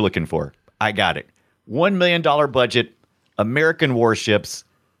know what you're looking for. I got it. $1 million budget, American warships,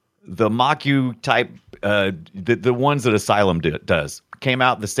 the Maku type, the ones that Asylum does. Came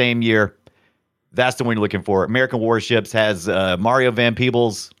out the same year. That's the one you're looking for. American Warships has Mario Van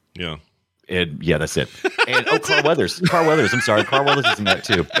Peebles. Yeah. And that's it. And Carl Weathers. I'm sorry. Carl Weathers is in that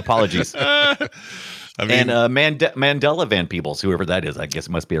too. Apologies. Mandela Van Peebles, whoever that is. I guess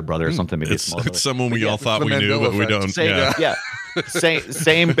it must be a brother or something. Maybe it's someone we all thought we knew, but we don't.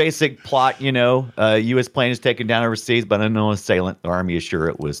 Same basic plot. U.S. plane is taken down overseas, but unknown assailant. The army is sure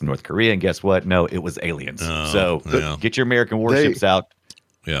it was North Korea, and guess what? No, it was aliens. Get your American warships out.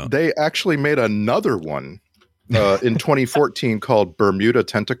 Yeah, they actually made another one in 2014 called Bermuda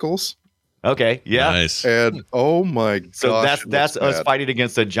Tentacles. Okay, yeah, nice. And oh my gosh, so that's us fighting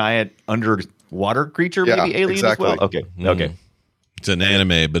against a giant underwater creature, maybe alien as well. Okay. It's an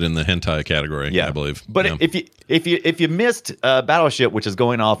anime, but in the hentai category, I believe. But Yeah. if you missed Battleship, which is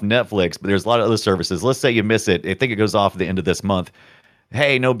going off Netflix, but there's a lot of other services. Let's say you miss it. I think it goes off at the end of this month.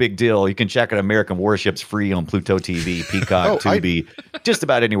 Hey, no big deal. You can check out American Warships free on Pluto TV, Peacock, Tubi, just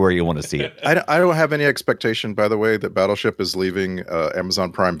about anywhere you want to see it. I don't have any expectation, by the way, that Battleship is leaving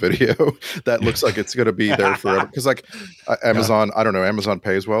Amazon Prime Video. That looks like it's going to be there forever. Because Amazon, I don't know, Amazon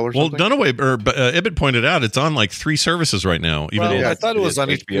pays well or something. Well, Dunaway or Ibbett pointed out it's on like 3 services right now. I thought it was on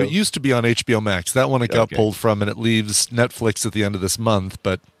HBO. It used to be on HBO Max. That one it got pulled from, and it leaves Netflix at the end of this month.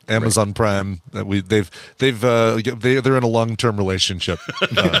 But Amazon Prime, they're in a long-term relationship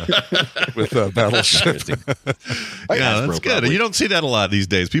with Battleship. That's good. You don't see that a lot these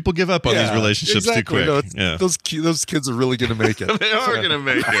days. People give up on these relationships too quick. No, those kids are really going to make it. They are going to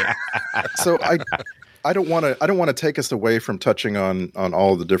make it. So I don't want to take us away from touching on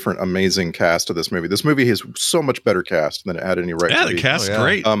all of the different amazing cast of this movie. This movie has so much better cast than it had any right to be. The cast's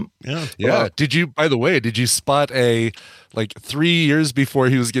great. Well, did you spot 3 years before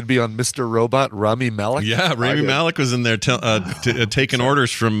he was going to be on Mr. Robot, Rami Malek? Yeah, Rami Malek was in there taking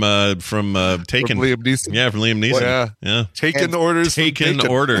orders from Taken. From Liam Neeson. Yeah, from Liam Neeson. Yeah. Taking orders. Taking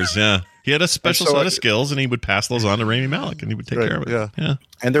orders, yeah. He had a special set of skills, and he would pass those on to Rami Malek, and he would take care of it. Yeah.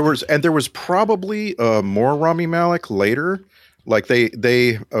 And there was probably more Rami Malek later. Like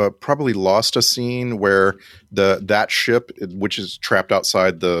they probably lost a scene where that ship, which is trapped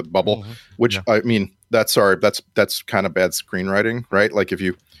outside the bubble, which I mean that's kind of bad screenwriting, right? Like if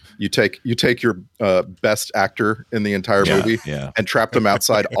you take your best actor in the entire movie and trap them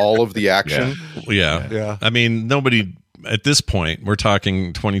outside all of the action. Yeah. I mean, nobody. At this point, we're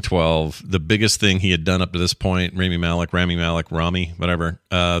talking 2012. The biggest thing he had done up to this point, Rami Malek, whatever.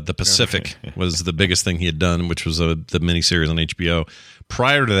 The Pacific was the biggest thing he had done, which was the miniseries on HBO.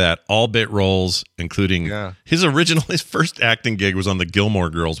 Prior to that, all bit roles, including his first acting gig was on the Gilmore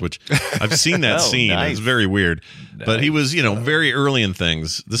Girls, which I've seen that scene. Nice. It's very weird, but he was, very early in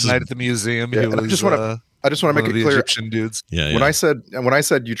things. This Night at the Museum. Yeah, I just want to make it clear. Egyptian dudes. Yeah. When I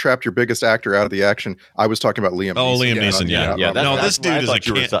said you trapped your biggest actor out of the action, I was talking about Liam Neeson. Oh, Liam Neeson, yeah. No, this dude is like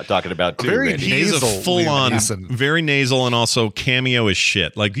you were talking about too. Very Randy. He's a full-on, very nasal, and also cameo as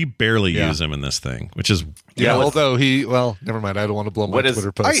shit. Like you barely use him in this thing, which is although never mind. I don't want to blow my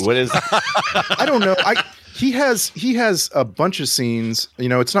Twitter post. I don't know. He has a bunch of scenes.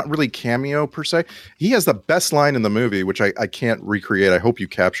 It's not really cameo per se. He has the best line in the movie, which I can't recreate. I hope you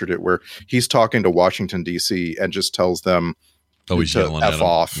captured it, where he's talking to Washington D.C. and just tells them he's yelling at F him.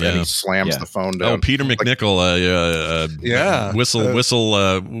 off, and he slams the phone down. Oh, Peter McNichol,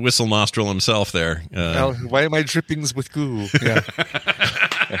 whistle nostril himself there. Why am I drippings with goo? Yeah.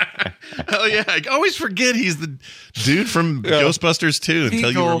 Oh yeah, I always forget he's the dude from Ghostbusters 2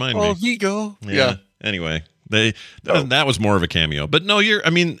 until you remind me. Oh, Vigo. Yeah. Anyway, that was more of a cameo. But no, you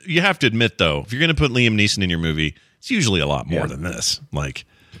have to admit though, if you're going to put Liam Neeson in your movie, it's usually a lot more than this. Like,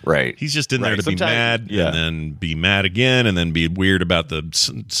 right? He's just in there to be mad, and then be mad again, and then be weird about the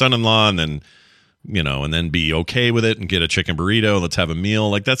son-in-law, and then and then be okay with it and get a chicken burrito. Let's have a meal.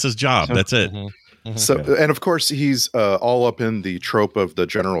 Like that's his job. That's it. So, and of course, he's all up in the trope of the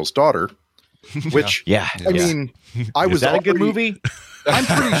general's daughter, which I mean, Is that a good movie? I'm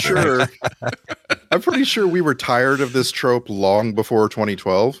pretty sure we were tired of this trope long before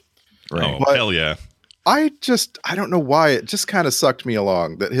 2012. Right. But hell yeah. I don't know why it just kind of sucked me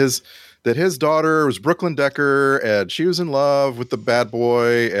along that his daughter was Brooklyn Decker and she was in love with the bad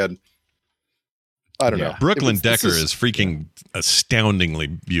boy, and I don't know. Brooklyn Decker is freaking astoundingly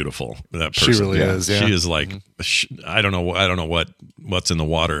beautiful. That person. She really is. Yeah. She is like, I don't know what's in the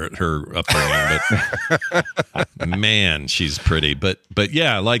water at her upbringing, but man, she's pretty. But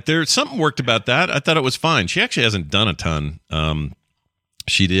yeah, like there's something worked about that. I thought it was fine. She actually hasn't done a ton.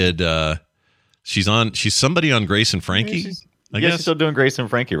 She did. She's somebody on Grace and Frankie. I guess she's still doing Grace and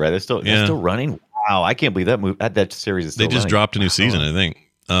Frankie, right? They're still running. Wow, I can't believe that series is still They just running. dropped a new season, I think.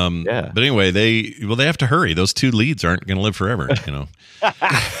 But anyway, they have to hurry. Those two leads aren't going to live forever,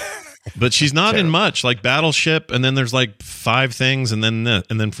 But she's not in much, like Battleship, and then there's like 5 things, and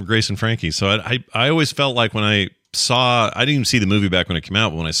then for Grace and Frankie. So I always felt like when I didn't even see the movie back when it came out,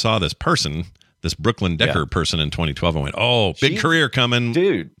 but when I saw this Brooklyn Decker person in 2012, I went, oh, big career coming,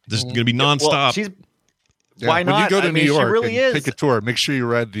 dude. This is going to be nonstop. Well, why not? When you go to New York, she really and is. take a tour. Make sure you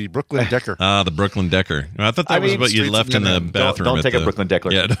ride the Brooklyn Decker. The Brooklyn Decker. I thought that was what you left in the bathroom. Don't take a Brooklyn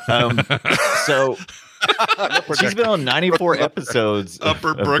Decker. Yeah. So she's been on 94 episodes of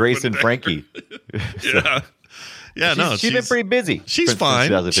Grace and Frankie. She's been pretty busy. She's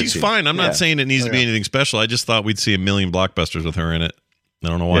fine. She's fine. I'm not saying it needs to be anything special. I just thought we'd see a million blockbusters with her in it. I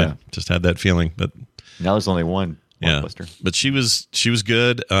don't know why. Just had that feeling. But now there's only one. Yeah, blockbuster. but she was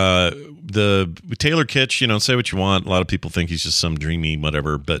good. The Taylor Kitsch, say what you want. A lot of people think he's just some dreamy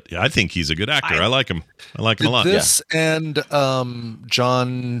whatever, but I think he's a good actor. I like him. I like him a lot. This and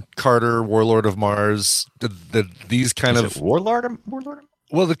John Carter, Warlord of Mars. Did these kind Is of it Warlord?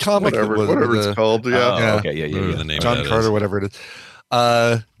 well, the comic Whatever it's called. Yeah. Oh, okay, yeah. Whatever the name of John that Carter, is. whatever it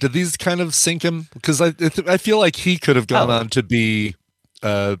is. Did these kind of sink him? Because I feel like he could have gone on to be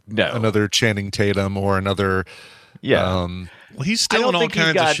another Channing Tatum or another. Yeah. Well, he's still in all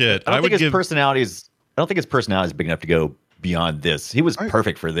kinds of shit. I don't think his personality is big enough to go beyond this. He was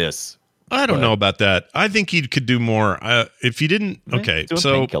perfect for this. I don't know about that. I think he could do more. If you didn't, okay, doing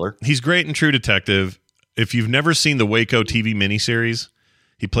so Painkiller. he's great in True Detective. If you've never seen the Waco TV miniseries,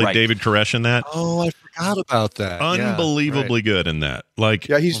 he played David Koresh in that. Oh, I forgot about that. Unbelievably good in that. Like,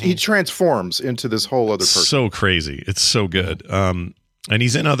 Yeah, he transforms into this whole other person. so crazy. It's so good. And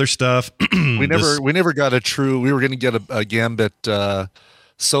he's in other stuff. We never got a true. We were going to get a Gambit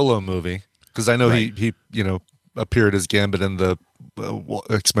solo movie because I know he appeared as Gambit in the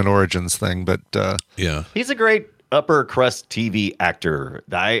X-Men Origins thing, but yeah, he's a great upper crust TV actor.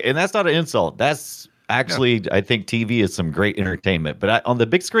 And that's not an insult. That's actually, I think TV is some great entertainment, but on the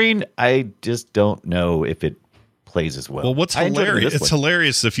big screen, I just don't know if it plays as well. Well, what's hilarious? It's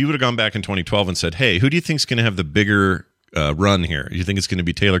hilarious if you would have gone back in 2012 and said, "Hey, who do you think is going to have the bigger run here? You think it's going to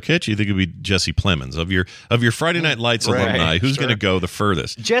be Taylor Kitsch? You think it'll be Jesse Plemons of your Friday Night Lights alumni? Who's going to go the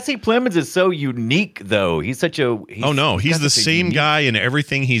furthest?" Jesse Plemons is so unique, though. He's such a. He's the same guy in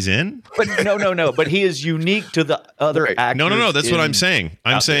everything he's in. But no. But he is unique to the other actors. No. That's what I'm saying.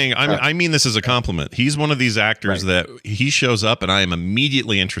 I mean this as a compliment. He's one of these actors that he shows up, and I am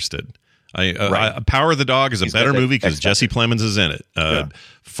immediately interested. Power of the Dog is a better movie because Jesse Plemons is in it.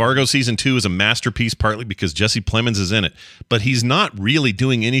 Fargo season 2 is a masterpiece partly because Jesse Plemons is in it, but he's not really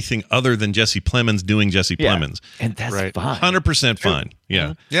doing anything other than Jesse Plemons doing Jesse Plemons, and that's fine. 100% fine.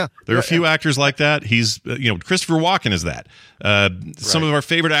 Yeah. There are a few actors like that. He's Christopher Walken is that. Some of our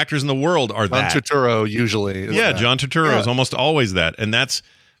favorite actors in the world are that. John Turturro usually. John Turturro is almost always that, and that's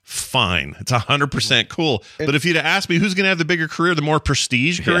fine. It's 100% cool. But if you'd asked me who's going to have the bigger career, the more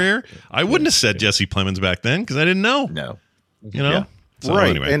prestige career, I wouldn't have said Jesse Plemons back then because I didn't know. No. So, right.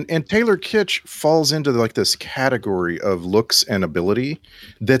 Anyway. And Taylor Kitsch falls into like this category of looks and ability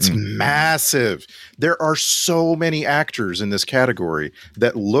that's massive. There are so many actors in this category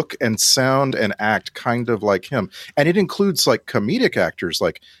that look and sound and act kind of like him. And it includes like comedic actors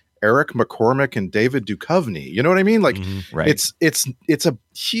like Eric McCormick and David Duchovny. You know what I mean? Like it's a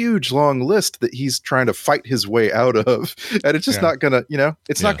huge long list that he's trying to fight his way out of, and it's just not gonna,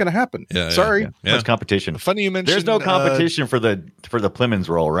 it's not gonna happen. Sorry. Much competition. Funny you mentioned. There's no competition for the Plemons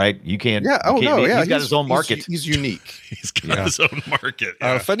role, right? You can't. Yeah. Oh no. Yeah. He's got his own market. He's unique. He's got his own market.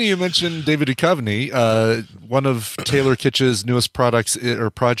 Funny you mentioned David Duchovny. One of Taylor Kitsch's newest projects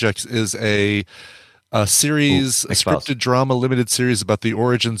is a series, a scripted drama limited series about the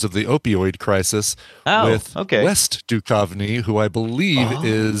origins of the opioid crisis with West Duchovny, who I believe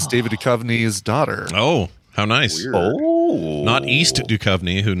is David Duchovny's daughter. Oh, how nice. Weird. Oh. Not East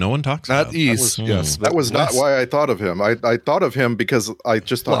Duchovny, who no one talks about. Not East, yes. That was not why I thought of him. I thought of him because I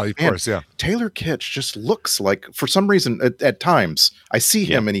just thought, of course, Taylor Kitsch just looks like, for some reason, at times, I see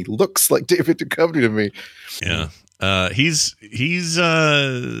him and he looks like David Duchovny to me. Yeah. That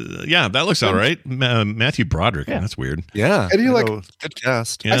looks all right. Matthew Broderick. Yeah. That's weird. Yeah. And you're like, good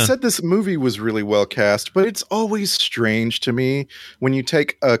cast. Yeah. I said this movie was really well cast, but it's always strange to me when you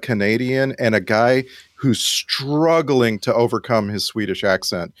take a Canadian and a guy who's struggling to overcome his Swedish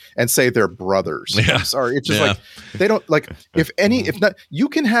accent and say they're brothers. Yeah. I'm sorry. It's just like, they don't like, if not, you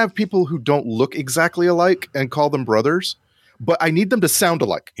can have people who don't look exactly alike and call them brothers, but I need them to sound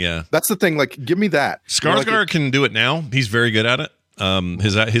alike. Yeah. That's the thing. Like, give me that. Skarsgård can do it now. He's very good at it.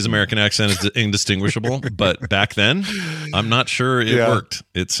 His American accent is indistinguishable, but back then, I'm not sure it worked.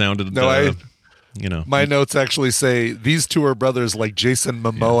 It sounded, My notes actually say these two are brothers like Jason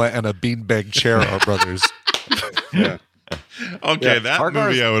Momoa and a beanbag chair are brothers. Okay, that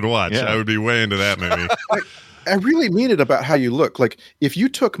movie I would watch. I would be way into that movie. I really mean it about how you look. Like, if you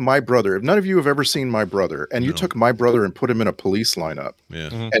took my brother, if none of you have ever seen my brother, and you took my brother and put him in a police lineup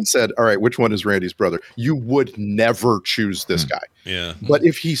and said, all right, which one is Randy's brother? You would never choose this guy. Yeah. But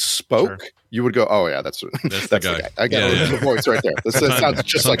if he spoke, you would go, oh, yeah, that's the guy. I got the voice right there. That sounds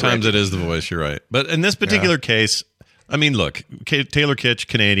just like Sometimes it is the voice. You're right. But in this particular case, I mean, look, Taylor Kitsch,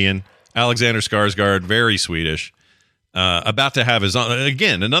 Canadian, Alexander Skarsgård, very Swedish, about to have his own,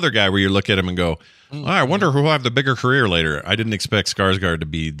 again, another guy where you look at him and go, I wonder who will have the bigger career later. I didn't expect Skarsgård to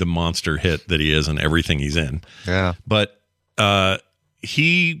be the monster hit that he is in everything he's in. Yeah. But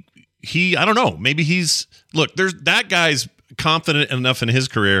he I don't know. Maybe there's that guy's confident enough in his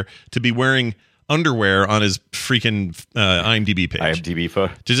career to be wearing underwear on his freaking IMDb page. IMDb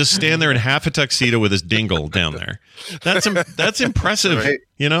photo. To just stand there in half a tuxedo with his dingle down there. That's impressive, Right.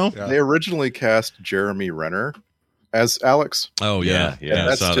 you know? They originally cast Jeremy Renner as Alex. Oh, yeah. Yeah.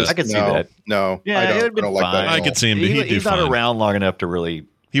 That's I saw just, I could see that. No, Yeah, I it don't, would've been I don't like that. fine. at I all. could see him. He'd do He's not fine. around long enough to really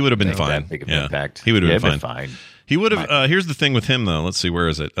He would have been make fine. that big of an Yeah. impact. He would have it'd been fine. fine. He would have. Here's the thing with him, though. Let's see. Where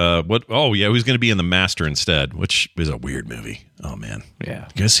is it? What? Oh, yeah. He was going to be in The Master instead, which is a weird movie. Oh, man. Yeah.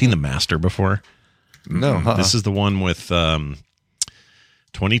 You guys seen The Master before? No, This is the one with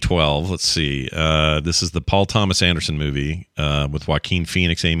 2012. Let's see. This is the Paul Thomas Anderson movie with Joaquin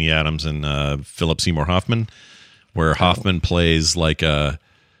Phoenix, Amy Adams, and Philip Seymour Hoffman, where Hoffman plays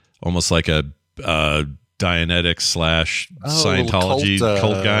almost like a Dianetic / Scientology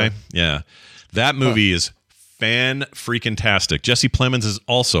cult guy. Yeah. That movie is fan-freaking-tastic. Jesse Plemons is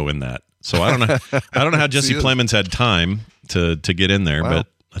also in that. So I don't know how Jesse Plemons had time to get in there, but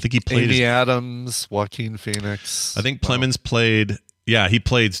I think he played Amy Adams, Joaquin Phoenix. I think Plemons played he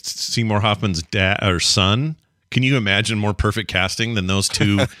played Seymour Hoffman's dad or son. Can you imagine more perfect casting than those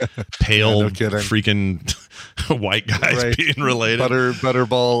two pale freaking white guys being related?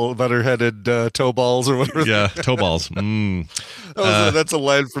 Butter-headed toe balls or whatever. Yeah, toe balls. Mm. That's a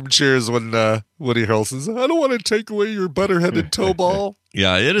line from Cheers when Woody Harrelson says, "I don't want to take away your butter-headed toe ball."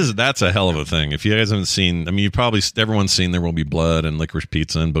 Yeah, it is. That's a hell of a thing. If you guys haven't seen, I mean, everyone's seen There Will Be Blood and Licorice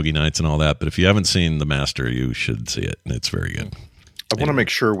Pizza and Boogie Nights and all that. But if you haven't seen The Master, you should see it. It's very good. I want to make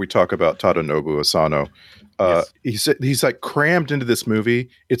sure we talk about Tadanobu Asano. He's like crammed into this movie.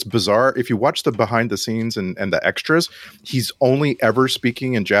 It's bizarre. If you watch the behind the scenes and the extras, he's only ever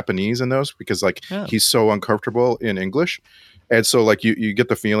speaking in Japanese in those because he's so uncomfortable in English. And so you get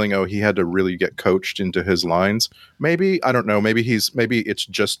the feeling, he had to really get coached into his lines. Maybe, I don't know. Maybe it's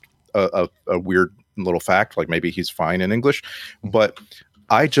just a weird little fact. Like maybe he's fine in English, but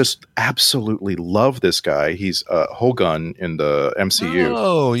I just absolutely love this guy. He's Hogun in the MCU.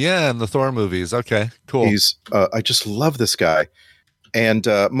 Oh yeah, in the Thor movies. Okay, cool. He's I just love this guy, and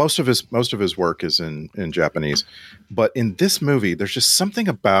most of his work is in Japanese, but in this movie, there's just something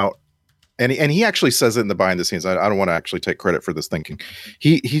about, and he actually says it in the behind the scenes. I don't want to actually take credit for this thinking.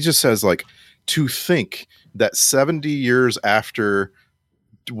 He just says to think that 70 years after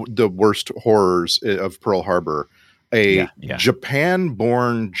the worst horrors of Pearl Harbor, a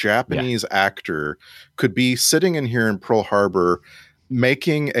Japan-born Japanese actor could be sitting in here in Pearl Harbor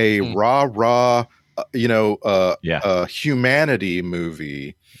making a rah-rah, humanity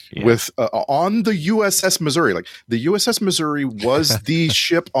movie with on the USS Missouri. Like the USS Missouri was the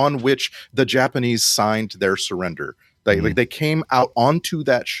ship on which the Japanese signed their surrender. They came out onto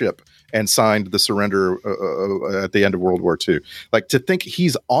that ship and signed the surrender at the end of World War II. Like to think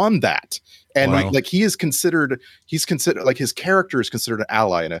he's on that. And he's considered like his character is considered an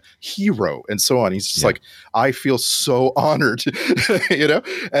ally and a hero and so on. He's just I feel so honored, and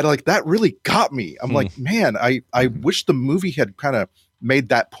that really got me. I'm like, man, I wish the movie had kind of made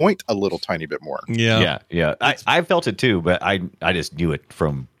that point a little tiny bit more. Yeah. I felt it too, but I just knew it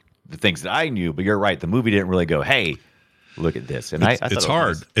from the things that I knew. But you're right. The movie didn't really go, hey, look at this. And I thought it's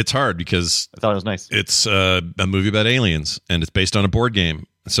hard. Nice. It's hard because I thought it was nice. It's a movie about aliens and it's based on a board game.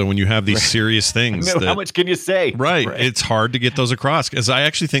 So when you have these serious things, how much can you say? Right. It's hard to get those across because I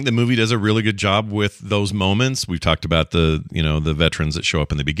actually think the movie does a really good job with those moments. We've talked about the veterans that show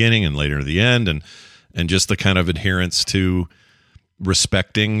up in the beginning and later at the end, and just the kind of adherence to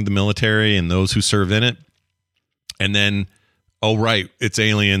respecting the military and those who serve in it. And then, oh, right, it's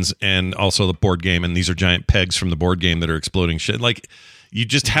aliens and also the board game. And these are giant pegs from the board game that are exploding shit. Like you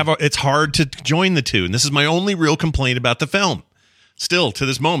just have, it's hard to join the two. And this is my only real complaint about the film. Still to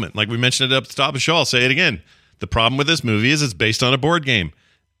this moment, like we mentioned it up at the top of the show, I'll say it again. The problem with this movie is it's based on a board game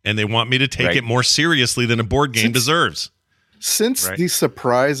and they want me to take it more seriously than a board game deserves. Since the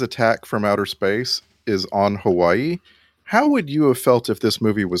surprise attack from outer space is on Hawaii, how would you have felt if this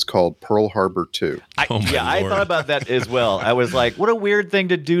movie was called Pearl Harbor 2? I thought about that as well. I was like, what a weird thing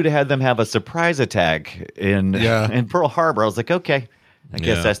to do to have them have a surprise attack in Pearl Harbor. I was like, okay. I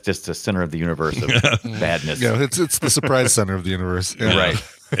guess that's just the center of the universe of badness. Yeah, it's the surprise center of the universe. Yeah. Right.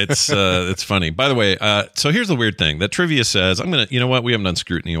 It's funny. By the way, so here's the weird thing. That trivia says, you know what? We haven't done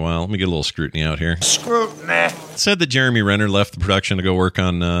scrutiny in a while. Let me get a little scrutiny out here. Scrutiny. It said that Jeremy Renner left the production to go work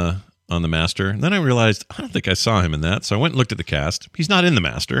on The Master. And then I realized, I don't think I saw him in that. So I went and looked at the cast. He's not in The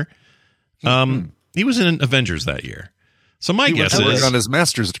Master. He was in Avengers that year. So my guess is on his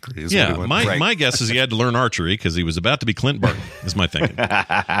master's degree. My guess is he had to learn archery because he was about to be Clint Barton. Is my thinking.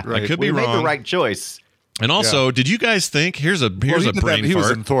 I could be wrong. Made the right choice. And also, did you guys think here's a brain He was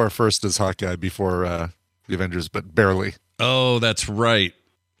fart. in Thor first as Hawkeye before the Avengers, but barely. Oh, that's right.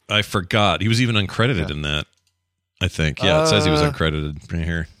 I forgot. He was even uncredited in that. I think. Yeah, it says he was uncredited right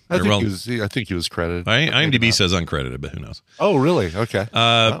here. I think he was credited. IMDb says uncredited, but who knows? Oh, really? Okay.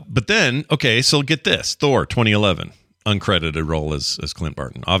 But then, okay, so get this. Thor 2011, uncredited role as Clint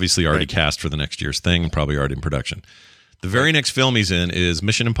Barton. Obviously already cast for the next year's thing, probably already in production. The very next film he's in is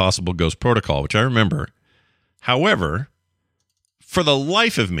Mission Impossible Ghost Protocol, which I remember. However, for the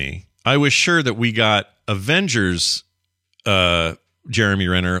life of me, I was sure that we got Avengers Jeremy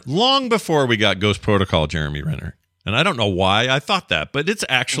Renner long before we got Ghost Protocol Jeremy Renner. And I don't know why I thought that, but it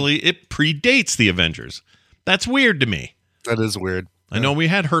predates the Avengers. That's weird to me. That is weird. I know we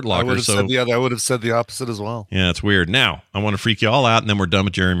had Hurt Locker, I would have said the opposite as well. Yeah, it's weird. Now, I want to freak you all out, and then we're done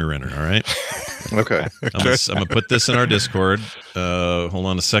with Jeremy Renner, all right? Okay. I'm going to put this in our Discord. Hold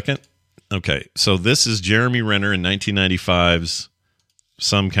on a second. Okay, so this is Jeremy Renner in 1995's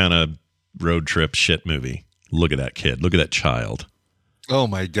some kind of road trip shit movie. Look at that kid. Look at that child. Oh,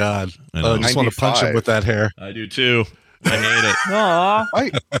 my God. I know. I just want to punch him with that hair. I do, too. I hate it. Aw.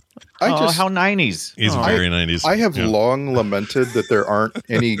 How 90s. He's very 90s. I have long lamented that there aren't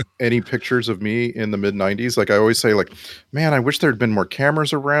any pictures of me in the mid 90s. Like I always say, like, man, I wish there had been more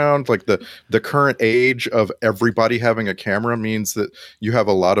cameras around. Like the current age of everybody having a camera means that you have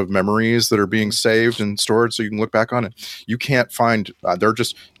a lot of memories that are being saved and stored, so you can look back on it. You can't find. There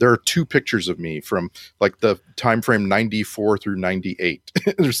are 2 pictures of me from like the time frame 94 through 98.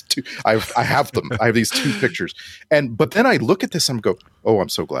 There's 2. I have them. I have these 2 pictures, but then I look at this and go, oh, I'm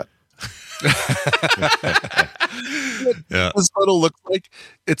so glad. Yeah. This photo looks like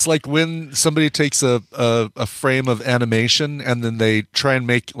it's like when somebody takes a frame of animation and then they try and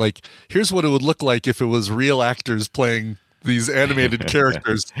make like, here's what it would look like if it was real actors playing these animated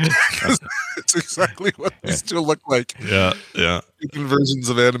characters. It's exactly what these 2 look like. Yeah. Different versions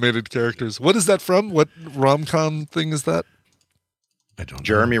of animated characters. What is that from? What rom-com thing is that? I don't know.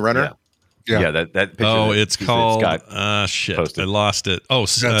 Jeremy Renner. Yeah, that picture. Oh, it's called shit. posted. I lost it. Oh,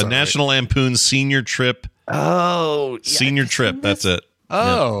 National Lampoon Senior Trip. Oh, Senior Trip. That's it.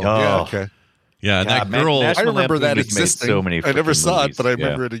 Oh, yeah, okay. Yeah, and God, that girl. National I remember Lampoon that has made existing. so many I never freaking saw movies. it, but I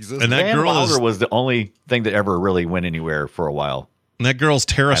remember it existed. And that Van girl Wilder is was the only thing that ever really went anywhere for a while. And that girl's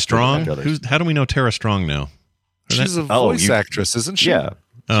Tara After Strong. the others. How do we know Tara Strong now? She's a voice actress, isn't she? Yeah.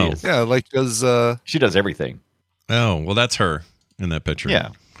 Oh. She is. Yeah, like does She does everything. Oh, well, that's her in that picture. Yeah.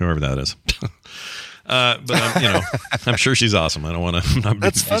 Whoever that is. But I'm sure she's awesome. I don't want to.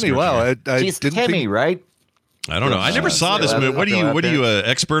 that's funny. Wow, I She's didn't Timmy, think. right? I don't know. I never saw this movie. What are you, an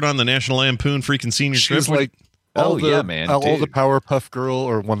expert on the National Lampoon freaking Senior Trip? She's like Oh, yeah, man. all the Dude. Powerpuff Girl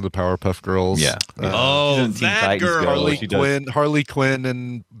or one of the Powerpuff Girls. Yeah. Oh, She's in Teen that Titans girl. Go. Harley Quinn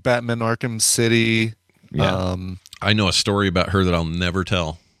and Batman Arkham City. Yeah. I know a story about her that I'll never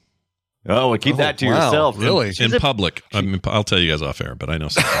tell Oh, well, keep that to wow, yourself. really? in public. I mean, I'll tell you guys off air, but I know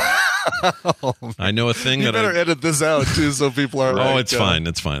something. I know a thing You that better I. edit this out too, so people are. Oh, like, it's fine.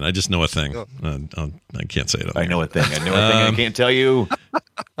 It's fine. I just know a thing. I can't say it. On I air. know a thing. I can't tell you.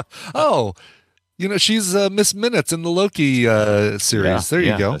 Oh, she's Miss Minutes in the Loki series. Yeah, There you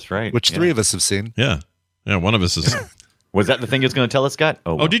yeah, go. that's right. Which Yeah. 3 of us have seen. Yeah. One of us is. Was that the thing it's going to tell us, Scott?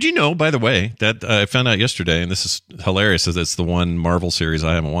 Oh, did you know, by the way, that I found out yesterday, and this is hilarious, is it's the one Marvel series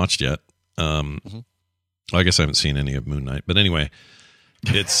I haven't watched yet. I guess I haven't seen any of Moon Knight, but anyway,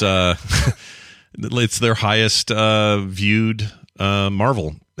 it's it's their highest viewed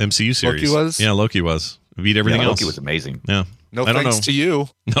Marvel MCU series. Loki was? Yeah, Loki was. Beat everything else. Loki was amazing. Yeah. No I don't thanks know. to you.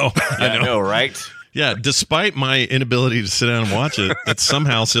 No, I know, right? Yeah, despite my inability to sit down and watch it, it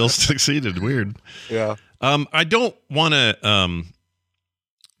somehow still succeeded. Weird. Yeah. I don't want to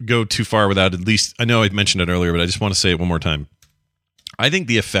go too far without at least. I know I mentioned it earlier, but I just want to say it one more time. I think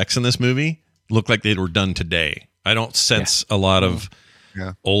the effects in this movie look like they were done today. I don't sense a lot of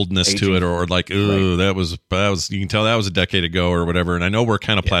oldness to it, or like, ooh, that was. You can tell that was a decade ago or whatever. And I know we're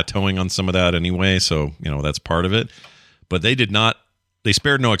kind of plateauing on some of that anyway, so that's part of it. But they did not. They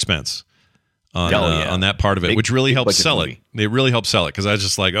spared no expense on that part of it, which really helped sell it. They really helped sell it because I was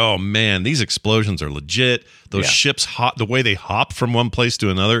just like, oh man, these explosions are legit. Those ships the way they hop from one place to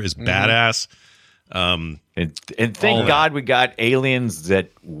another is badass. And thank God we got aliens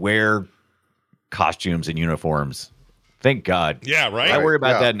that wear costumes and uniforms. Thank God. Yeah, right. I worry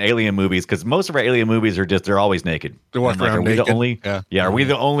about that in alien movies because most of our alien movies they're always naked. They walk around are we naked. the only? Yeah. Are we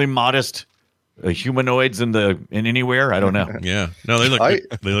the only modest humanoids in anywhere? I don't know. Yeah, no, they look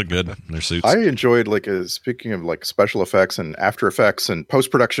they look good in their suits. I enjoyed speaking of like special effects and After Effects and post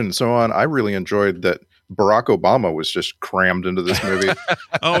production and so on. I really enjoyed that Barack Obama was just crammed into this movie.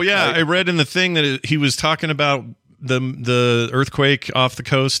 Oh yeah, I read in the thing that he was talking about the earthquake off the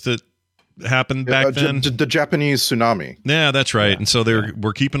coast that happened back then. The Japanese tsunami. Yeah, that's right. And so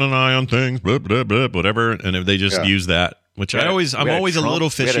we're keeping an eye on things, blah, blah, blah, whatever, and they just use that, which I'm always a little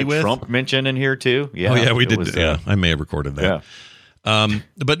fishy with. Trump mention in here too. Yeah. Oh yeah, we did. I may have recorded that. Yeah.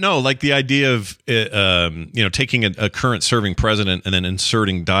 But no, like the idea of taking a current serving president and then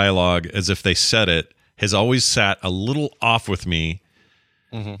inserting dialogue as if they said it has always sat a little off with me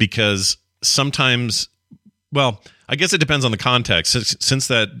because sometimes, well, I guess it depends on the context. Since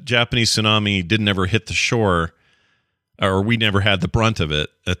that Japanese tsunami didn't ever hit the shore, or we never had the brunt of it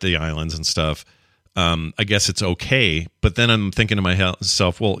at the islands and stuff, I guess it's okay. But then I'm thinking to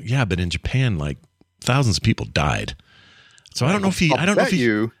myself, well, yeah, but in Japan, like thousands of people died. So I don't know if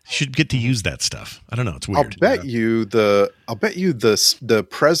you should get to use that stuff. I don't know. It's weird. I'll bet you the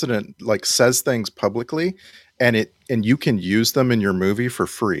president like says things publicly, and you can use them in your movie for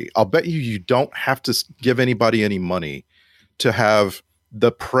free. I'll bet you don't have to give anybody any money to have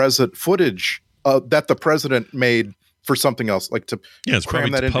the footage that the president made for something else, like to it's cram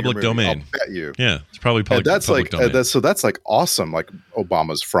probably that into public your movie. domain. I'll bet you. Yeah, it's probably public. That's public like domain. that's like awesome. Like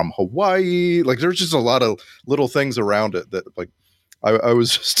Obama's from Hawaii. Like there's just a lot of little things around it that like I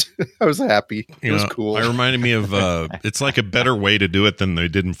was just I was happy. It was cool. It reminded me of it's like a better way to do it than they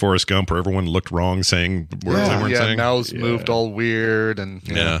did in Forrest Gump, where everyone looked wrong saying words they weren't saying. Mouths moved all weird and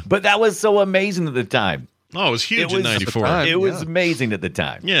But that was so amazing at the time. Oh, it was huge in '94. It was amazing at the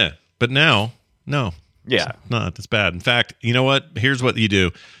time. Yeah, but now, no. Yeah. It's not. It's bad. In fact, you know what? Here's what you do.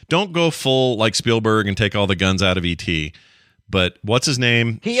 Don't go full like Spielberg and take all the guns out of E.T., but what's his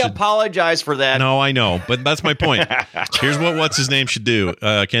name? He apologized for that. No, I know, but that's my point. Here's what what's his name should do.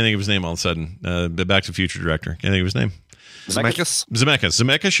 I can't think of his name all of a sudden. The Back to the Future director. Can't think of his name.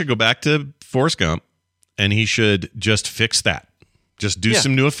 Zemeckis should go back to Forrest Gump, and he should just fix that. Just do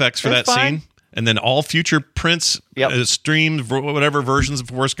some new effects for that scene. And then all future prints, streamed, whatever versions of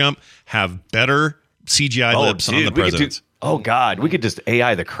Forrest Gump have better CGI lips on the presidents. God, we could just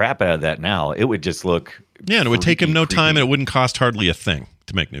AI the crap out of that now. It would just look... Yeah, and it would take him no time, and it wouldn't cost hardly a thing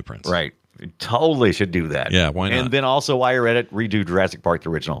to make new prints. Right. Totally should do that. Yeah, why not? And then also, while you're at it, redo Jurassic Park, the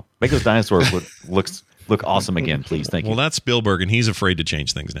original. Make those dinosaurs look awesome again, please. Thank you. Well, that's Spielberg, and he's afraid to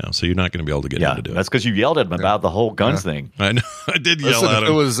change things now, so you're not going to be able to get him to do it. That's because you yelled at him about the whole guns thing. I know. I did yell at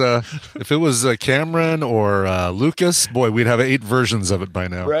him. If it was Cameron or Lucas, boy, we'd have 8 versions of it by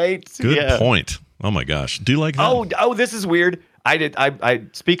now. Right? Good point. Oh my gosh. Do you like that? Oh, this is weird. I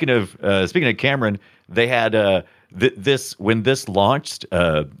speaking of Cameron, they had this when this launched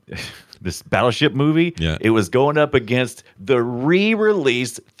this Battleship movie. Yeah. It was going up against the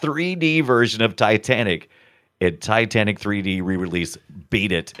re-released 3D version of Titanic. And Titanic 3D re-release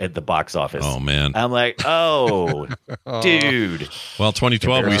beat it at the box office. Oh man. I'm like, dude. Well,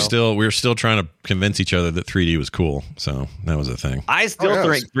 2012 we were still trying to convince each other that 3D was cool. So that was a thing. I still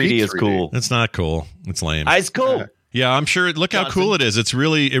think 3D is cool. It's not cool. It's lame. It's cool. Yeah, I'm sure. Look how cool it is. It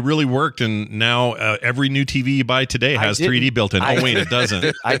really worked, and now every new TV you buy today has 3D built in. Oh wait, it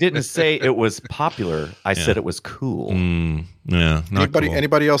doesn't. I didn't say it was popular. I said it was cool. Yeah, not cool.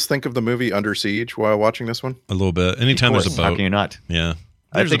 Anybody else think of the movie Under Siege while watching this one? A little bit. Anytime there's a boat. How can you not? Yeah.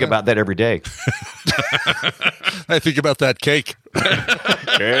 I think about that every day. I think about that cake.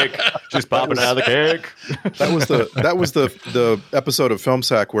 Cake. Just popping out of the cake. That was the episode of Film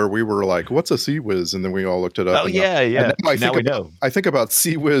Sack where we were like, "What's a CWiz?" And then we all looked it up. Oh yeah. Now we know. I think about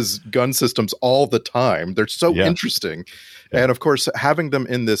CWiz gun systems all the time. They're so interesting, and of course, having them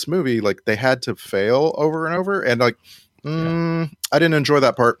in this movie, like they had to fail over and over, and like. I didn't enjoy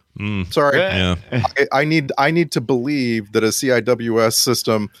that part. Sorry. Yeah. I need to believe that a CIWS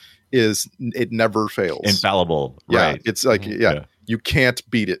system it never fails. Infallible. Yeah. Right. It's like you can't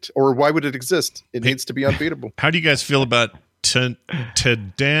beat it. Or why would it exist? It needs to be unbeatable. How do you guys feel about Tadanabu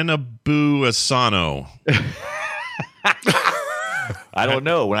Asano? I don't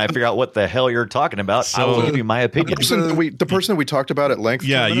know. When I figure out what the hell you're talking about, I will give you my opinion. The person that we talked about at length.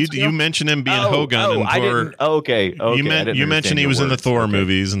 Yeah, you mentioned him being Hogun and I Thor. didn't. Okay. You mentioned he was in the Thor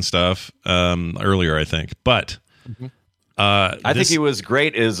movies and stuff earlier, I think. But I think he was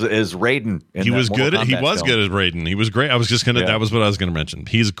great as Raiden. He was good. He was good as Raiden. He was great. I was just gonna. That was what I was gonna mention.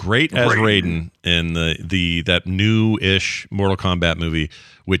 He's great as Raiden in that new-ish Mortal Kombat movie,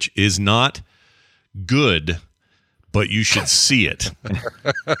 which is not good. But you should see it.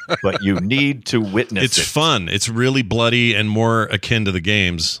 But you need to witness it. It's fun. It's really bloody and more akin to the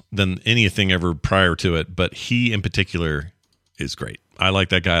games than anything ever prior to it. But he, in particular, is great. I like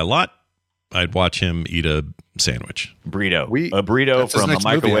that guy a lot. I'd watch him eat a sandwich. Burrito. We- A burrito That's his from a next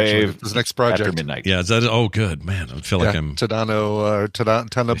movie, actually. microwave His next project. after midnight. Yeah, is that? Oh, good man. I feel like I'm.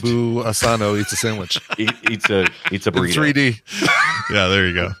 Tanabu Asano eats a sandwich. Eats a In burrito. 3D. Yeah, there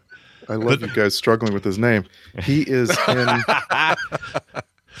you go. I love you guys struggling with his name. He is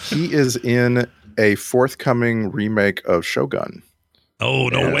in a forthcoming remake of Shogun. Oh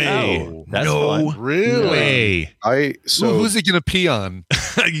no way! Oh, that's no fun. Really? way! Who's he going to pee on?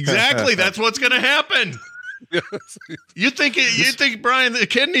 Exactly. That's what's going to happen. You think Brian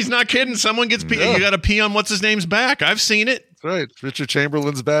kidding? He's not kidding. Someone gets pee. Yeah. You got to pee on what's his name's back. I've seen it. That's right. Richard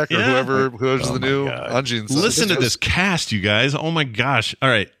Chamberlain's back, or Yeah. whoever's the new God. Anjin. Listen to this cast, you guys. Oh my gosh! All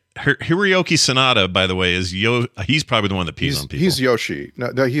right, Hiroyuki Sanada, by the way, is He's probably the one that pees on people. He's Yoshi.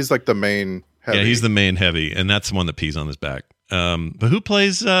 No, he's like the main heavy. Yeah, he's the main heavy, and that's the one that pees on his back. But who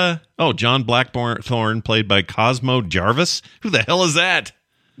plays? John Blackthorne, played by Cosmo Jarvis. Who the hell is that?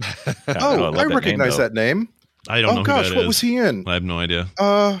 I recognize that name. I don't know. Oh gosh, who that what is. was he in? I have no idea.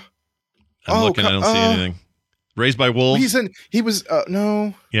 Uh, I'm looking. I don't see anything. Raised by Wolves. He was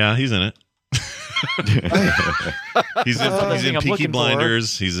no. Yeah, he's in it. he's in I'm Peaky looking for.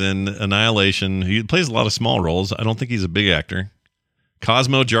 Blinders. He's in Annihilation. He plays a lot of small roles. I don't think he's a big actor.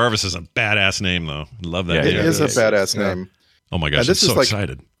 Cosmo Jarvis is a badass name, though. Love that. It name. is a badass name. Oh my gosh, I'm this is so like-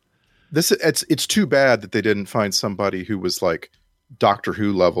 excited. It's too bad that they didn't find somebody who was like Doctor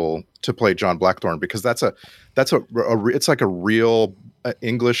Who level to play John Blackthorne, because it's like a real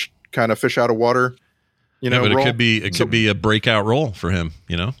English kind of fish out of water. But role. it could be a breakout role for him.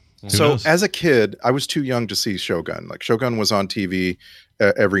 Who So knows? as a kid, I was too young to see Shogun. Like Shogun was on TV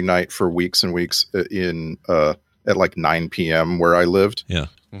every night for weeks and weeks at like 9 p.m. where I lived. Yeah.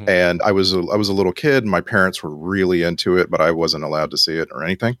 And I was a little kid. And my parents were really into it, but I wasn't allowed to see it or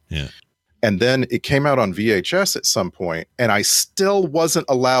anything. Yeah. And then it came out on VHS at some point, and I still wasn't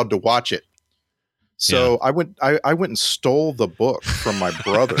allowed to watch it. So I went and stole the book from my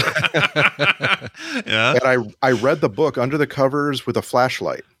brother, Yeah. and I read the book under the covers with a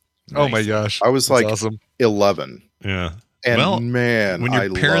flashlight. Oh my gosh. I was That's like awesome. 11. Yeah. And Well, man, when your I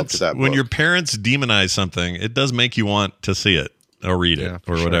parents loved that book. when your parents demonize something, it does make you want to see it or read it Yeah,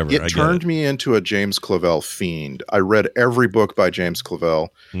 or for whatever. I It get turned me into a James Clavell fiend. I read every book by James Clavell.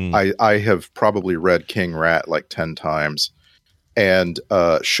 I have probably read King Rat like 10 times. And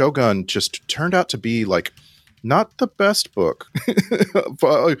Shogun just turned out to be like not the best book,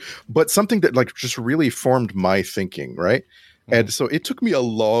 but something that like just really formed my thinking, right? And so it took me a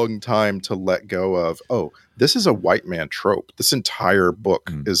long time to let go of, this is a white man trope. This entire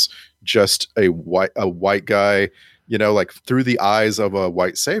book is just a white guy, like through the eyes of a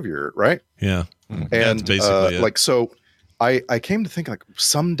white savior, right? Yeah. And That's basically it. like, so I came to think like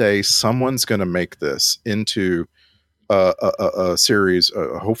someday someone's going to make this into a series,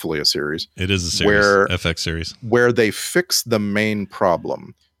 hopefully a series. It is a series, where- FX series. where they fix the main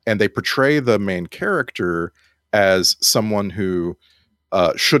problem and they portray the main character as someone who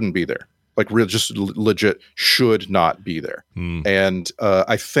shouldn't be there, like real, just legit should not be there. And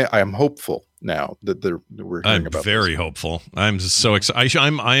I am hopeful now that we're hearing I'm about very this. hopeful. I'm just so excited.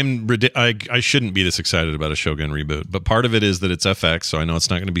 I shouldn't be this excited about a Shogun reboot, but part of it is that it's FX, so I know it's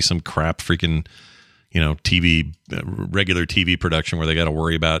not going to be some crap freaking TV, regular TV production where they got to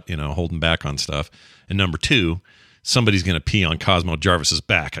worry about holding back on stuff. And number two, somebody's going to pee on Cosmo Jarvis's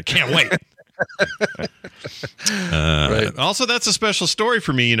back. I can't wait. Right. Also, that's a special story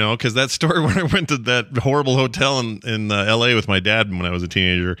for me, because that story when I went to that horrible hotel in LA with my dad when I was a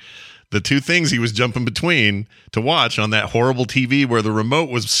teenager, the two things he was jumping between to watch on that horrible TV where the remote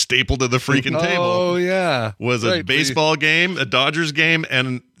was stapled to the freaking table Oh yeah. was a baseball game, a Dodgers game,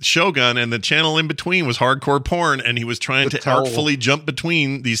 and Shogun, and the channel in between was hardcore porn, and he was trying The to towel. artfully jump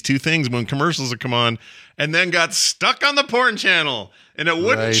between these two things when commercials would come on, and then got stuck on the porn channel, and it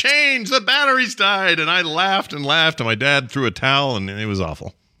wouldn't Right. change. The batteries died, and I laughed and laughed, and my dad threw a towel, and it was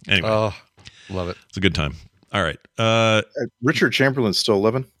awful. Anyway, Oh, love it. it's a good time. All right. Richard Chamberlain's still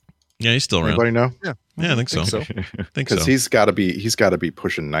living. Yeah, he's still around. Anybody know? Yeah, I think so. so. Think so. Because he's got to be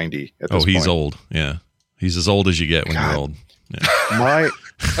pushing 90 at this point. He's old. Yeah. He's as old as you get when you're old. Yeah.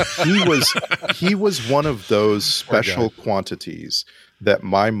 He was one of those special quantities that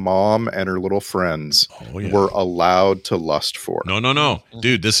my mom and her little friends were allowed to lust for. No.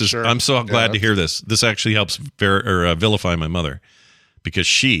 Dude, this is, Sure. I'm so glad Yeah. to hear this. This actually helps vilify my mother because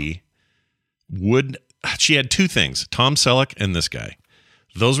she had two things, Tom Selleck and this guy.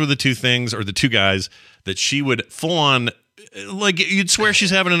 Those were the two things, or the two guys that she would full on, like you'd swear she's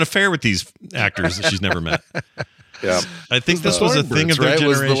having an affair with these actors that she's never met. Yeah. I think this was a thing of their right?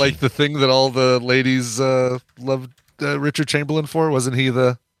 generation. Was the thing that all the ladies loved Richard Chamberlain for? Wasn't he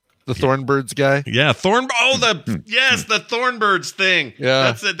the The Thornbirds guy. Yeah, yes, the Thornbirds thing. Yeah,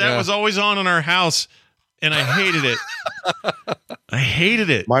 that's it. That was always on in our house, and I hated it. I hated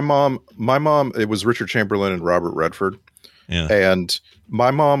it. My mom. It was Richard Chamberlain and Robert Redford. Yeah, and my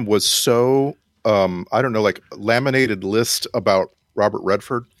mom was so I don't know, like laminated list about Robert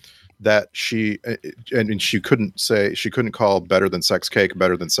Redford that she couldn't call Better Than Sex Cake,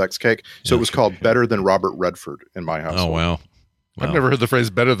 so it was called Better Than Robert Redford in my house. Oh wow. I've never heard the phrase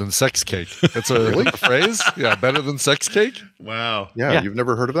 "better than sex cake." That's a phrase. Yeah, better than sex cake. Wow. Yeah, you've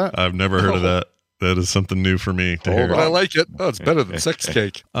never heard of that? I've never heard of that. That is something new for me to hear. But I like it. Oh, it's better than sex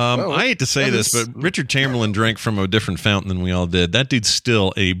cake. I hate to say this, but Richard Chamberlain drank from a different fountain than we all did. That dude's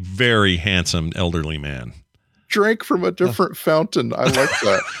still a very handsome elderly man. Drank from a different fountain. I like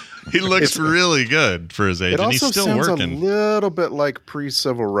that. He looks really good for his age, and he's still sounds working. a little bit like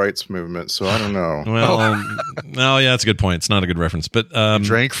pre-civil rights movement, so I don't know. Well, no, yeah, that's a good point. It's not a good reference, but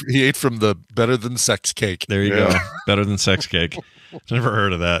He ate from the better than sex cake. There you go. Better than sex cake. Never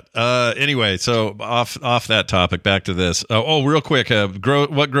heard of that. Anyway, so off that topic, back to this. Real quick,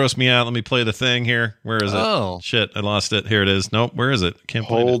 what grossed me out? Let me play the thing here. Where is it? Oh. Shit, I lost it. Here it is. Nope, where is it? Can't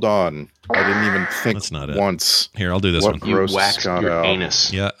find it. Hold on. I didn't even think That's not it. once. Here, I'll do this What one. gross waxed Scott your out.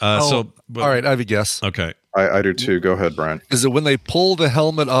 anus. Yeah. all right, I have a guess. Okay. I do too. Go ahead, Brian. Is it when they pull the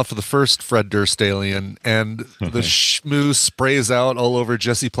helmet off of the first Fred Durst alien and the schmoo sprays out all over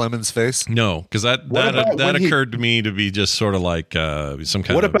Jesse Plemons' face? No, because that occurred to me to be just sort of like some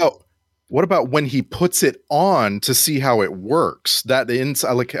kind What about when he puts it on to see how it works? That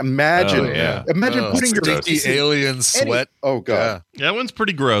inside, like imagine putting your stinky alien sweat. Oh god, Yeah, that one's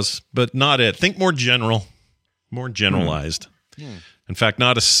pretty gross, but not it. Think more general, more generalized. In fact,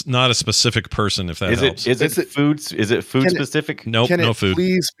 not a specific person. If that helps. Is it food specific? Nope, can no it food.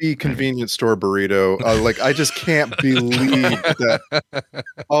 please be convenience store burrito? Like I just can't believe that.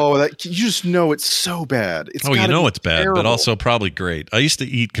 You just know it's so bad. It's you know it's bad, terrible. but also probably great. I used to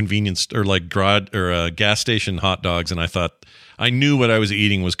eat convenience or like gas station hot dogs, and I thought I knew what I was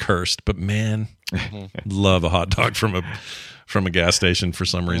eating was cursed. But man, love a hot dog from a gas station for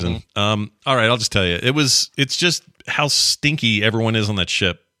some reason. All right, I'll just tell you, it's just how stinky everyone is on that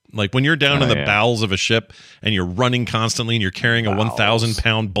ship. Like when you're down in the bowels of a ship and you're running constantly and you're carrying a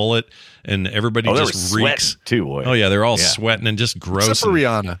 1,000-pound bullet and everybody just reeks too. Boy. Oh yeah, they're all sweating and just gross. Except for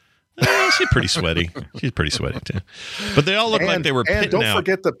Rihanna. She's pretty sweaty. She's pretty sweaty too. But they all look like they were pitting and don't out.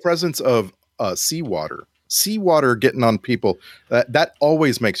 forget the presence of seawater. Seawater getting on people. That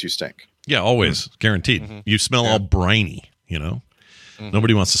always makes you stink. Yeah, always guaranteed. You smell all briny. You know,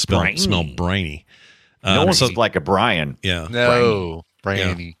 nobody wants to smell briny. No one's like a Brian. Yeah. No,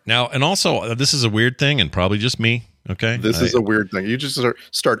 Brandy. Yeah. Now, and also, this is a weird thing, and probably just me. Okay, This is a weird thing. You just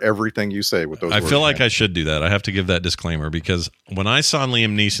start everything you say with those. I words, feel like man. I should do that. I have to give that disclaimer because when I saw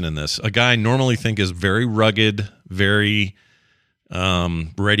Liam Neeson in this, a guy I normally think is very rugged, very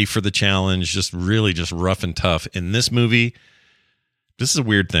ready for the challenge, just rough and tough. In this movie, this is a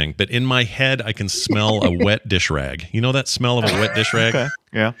weird thing, but in my head, I can smell a wet dish rag. You know that smell of a wet dish rag? Okay.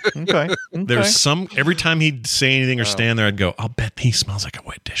 Yeah. Okay. There's every time he'd say anything or stand there, I'd go, I'll bet he smells like a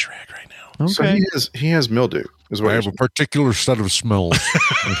wet dish rag right now. Okay. So he has mildew. Is what I you're have a particular set of smells.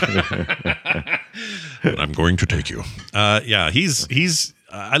 I'm going to take you. He's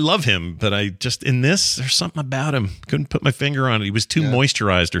I love him, but I just in this, there's something about him. Couldn't put my finger on it. He was too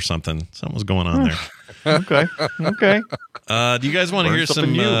moisturized or something. Something was going on there. Okay. Do you guys want to hear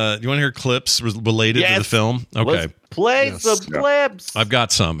some? Do you want to hear clips related to the film? Okay, Let's play some clips. I've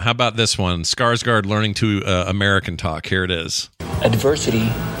got some. How about this one? Skarsgård learning to American talk. Here it is. Adversity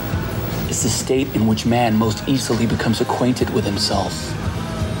is the state in which man most easily becomes acquainted with himself,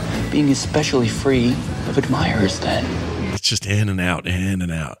 being especially free of admirers then. It's just in and out, in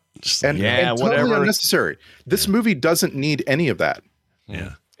and out. Just, and totally unnecessary. This movie doesn't need any of that.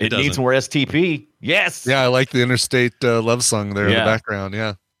 Yeah. It needs more STP. Yes. Yeah, I like the interstate love song there in the background.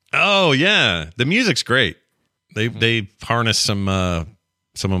 Yeah. Oh yeah, the music's great. They harness some of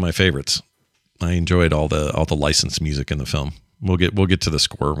my favorites. I enjoyed all the licensed music in the film. We'll get to the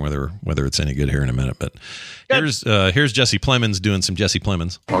score whether it's any good here in a minute. But here's Jesse Plemons doing some Jesse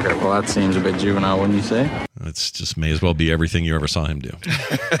Plemons. Okay, well that seems a bit juvenile, wouldn't you say? It's just may as well be everything you ever saw him do.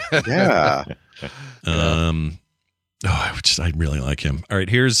 Yeah. I really like him. All right,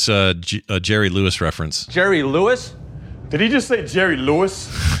 here's a Jerry Lewis reference. Jerry Lewis? Did he just say Jerry Lewis?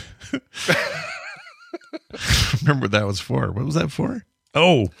 Remember what that was for? What was that for?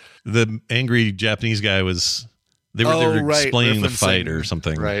 Oh, the angry Japanese guy was They were right, explaining the referencing- fight or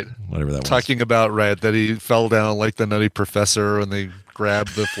something. right. Whatever that was. Talking about, that he fell down like the Nutty Professor when they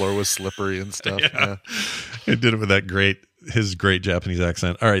grabbed the floor was slippery and stuff. Yeah. It did it with his great Japanese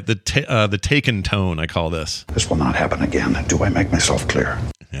accent. All right, the Taken tone, I call this. This will not happen again. Do I make myself clear?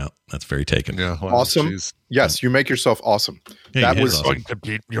 Yeah, that's very Taken. Yeah. Wow, Awesome. geez. Yes, you make yourself awesome. Yeah, That he is was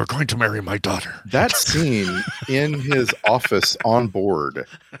awesome. You're going to marry my daughter. that scene in his office on board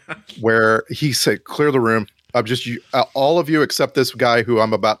where he said, "Clear the room. I'm just all of you except this guy who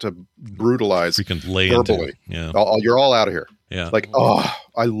I'm about to brutalize We can lay verbally. into. Yeah, You're all out of here." yeah. Like,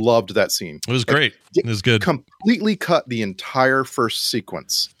 I loved that scene. It was great. It was good. Completely cut the entire first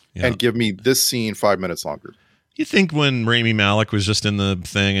sequence Yeah. and give me this scene 5 minutes longer. You think when Rami Malek was just in the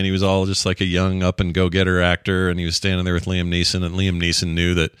thing and he was all just like a young up and go-getter actor and he was standing there with Liam Neeson and Liam Neeson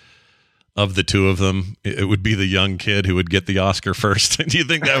knew that of the two of them, it would be the young kid who would get the Oscar first. Do you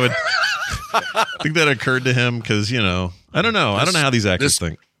think that would think that occurred to him? Because, I don't know. I don't know how these actors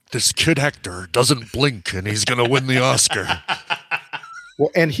think. This kid actor doesn't blink, and he's going to win the Oscar. Well,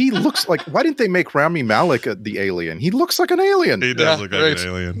 and he looks like, why didn't they make Rami Malek the alien? He looks like an alien. He does look like an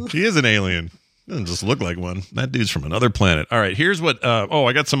alien. He is an alien. Doesn't just look like one. That dude's from another planet. All right, here's what.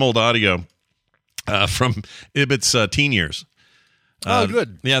 I got some old audio from Ibbott's teen years. Oh,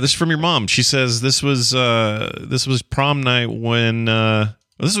 good. Yeah, this is from your mom. She says this was prom night when.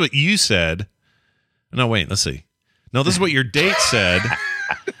 This is what you said. No, wait. Let's see. No, this is what your date said.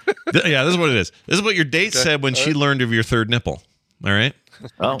 Yeah, this is what it is. This is what your date said when she learned of your third nipple. All right.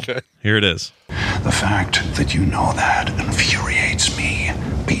 Oh, Okay. Here it is. The fact that you know that infuriates me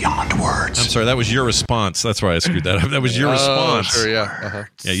beyond words. I'm sorry. That was your response. That's why I screwed that up. That was your response. Sure, yeah. Uh-huh.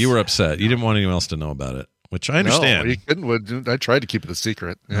 Yeah, you were upset. You didn't want anyone else to know about it, which I understand. No, you couldn't. I tried to keep it a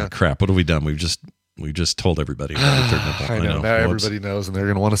secret. Yeah. Oh, crap. What have we done? We've just told everybody about the third nipple. I know. Now Whoops. everybody knows, and they're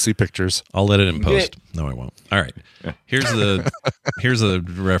going to want to see pictures. I'll edit it in post. No, I won't. All right. Here's the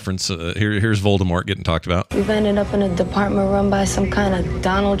reference. Here's Voldemort getting talked about. We've ended up in a department run by some kind of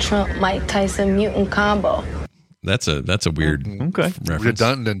Donald Trump, Mike Tyson mutant combo. That's a weird reference.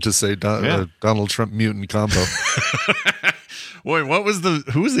 Redundant to say Donald Trump mutant combo. Wait, who was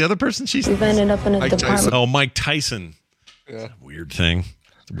the other person she said? We've ended up in a Mike department. Tyson. Oh, Mike Tyson. Yeah. Weird thing.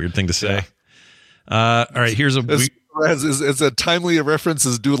 It's a weird thing to say. All right, here's a. It's a timely a reference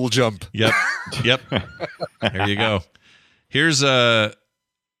as Doodle Jump. Yep. There you go. Here's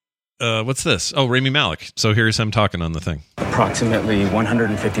what's this? Oh, Rami Malek. So here's him talking on the thing. Approximately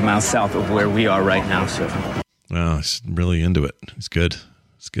 150 miles south of where we are right now, sir. Oh, he's really into it. He's good.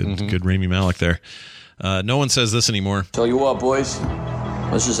 It's good. Mm-hmm. Good Rami Malek there. No one says this anymore. Tell you what, boys,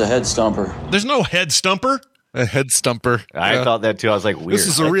 this is a head stumper. There's no head stumper. A head stumper. I thought that too. I was like, weird. This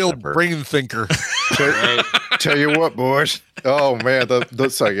is a head real stumper. brain thinker. Tell you what, boys. Oh man,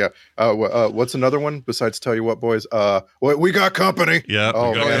 what's another one besides "Tell you what, boys"? We got company. Yeah. Oh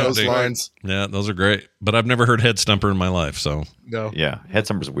we got man, it. those lines. Yeah, those are great. But I've never heard head stumper in my life. So No. Yeah, head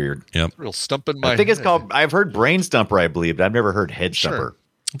stumper's weird. yep. Real stump in my I think it's head. called. I've heard brain stumper. I believe, but I've never heard head Sure. stumper.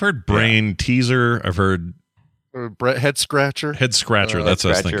 I've heard brain teaser. I've heard Or head scratcher. head scratcher. That's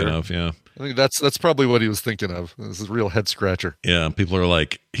what I was thinking scratcher. of. Yeah. I think that's probably what he was thinking of. This is a real head scratcher. Yeah. People are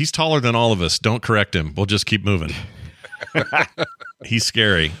like, he's taller than all of us. Don't correct him. We'll just keep moving. He's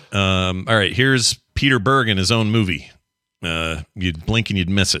scary. All right. Here's Peter Berg in his own movie. You'd blink and you'd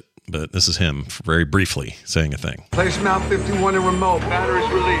miss it. But this is him very briefly saying a thing. Place Mount 51 in remote. Batteries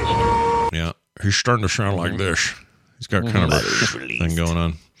released. Yeah. He's starting to sound like this. He's got kind of a thing going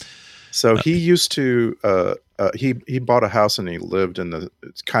on. So he used to he bought a house and he lived in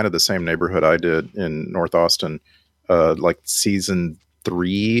it's kind of the same neighborhood I did in North Austin, like season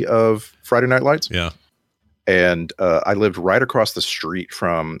 3 of Friday Night Lights. Yeah. And I lived right across the street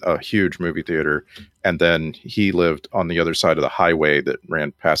from a huge movie theater, and then he lived on the other side of the highway that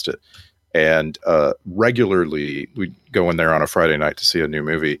ran past it. And regularly we'd go in there on a Friday night to see a new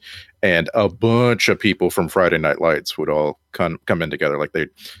movie, and a bunch of people from Friday Night Lights would all come in together. Like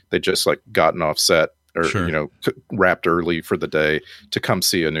they just like gotten off set or, Sure. wrapped early for the day to come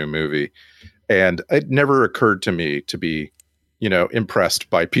see a new movie. And it never occurred to me to be, impressed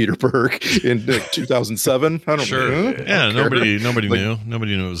by Peter Berg in 2007. I don't Sure. know. Yeah. I don't care. Nobody Like- knew.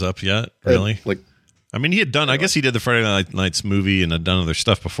 Nobody knew it was up yet. Really. I mean, he had done. I guess he did the Friday Night Lights movie and had done other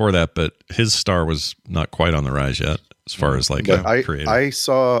stuff before that, but his star was not quite on the rise yet, as far as like But creative. I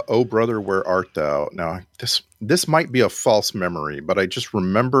saw "Oh Brother, Where Art Thou." Now this might be a false memory, but I just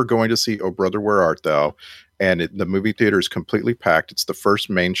remember going to see "Oh Brother, Where Art Thou," and the movie theater is completely packed. It's the first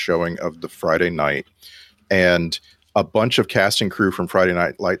main showing of the Friday night, and a bunch of cast and crew from Friday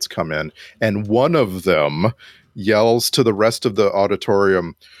Night Lights come in, and one of them yells to the rest of the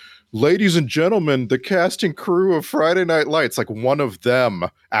auditorium, ladies and gentlemen, the cast and crew of Friday Night Lights, like one of them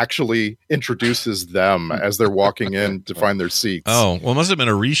actually introduces them as they're walking in to find their seats. Oh, well, it must have been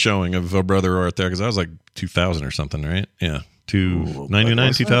a re-showing of Oh Brother Art Thou, because that was like 2000 or something, right? Yeah.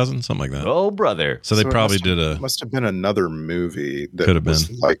 99, 2000, something like that. Oh, brother. So they probably did a... Must have been another movie that could have was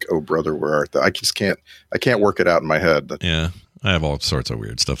been like Oh Brother Where Art Thou. I can't work it out in my head. Yeah. I have all sorts of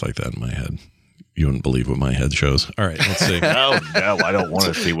weird stuff like that in my head. You wouldn't believe what my head shows. All right, let's see. No, I don't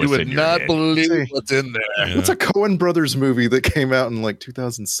want to see what's in your head. You would not believe what's in there. Yeah. What's a Coen Brothers movie that came out in like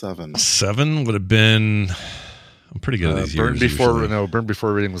 2007? 7 would have been... I'm pretty good at these Burn years. Burn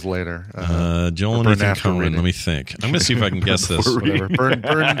Before Reading was later. Joel and Ethan Coen. Let me think. I'm going to see if I can guess this.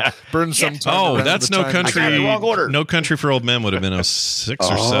 Burn sometime. Oh, that's No Country. Wrong order. No Country for Old Men would have been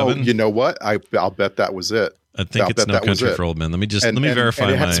 06 or 7. You know what? I'll bet that was it. I think it's No Country for Old Men. Let me verify.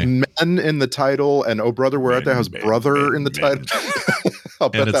 And it has men in the title, and Oh Brother Where Art Thou has brother in the title. I'll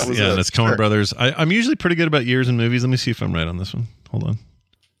bet that was it. And it's Coen Brothers. I'm usually pretty good about years and movies. Let me see if I'm right on this one. Hold on.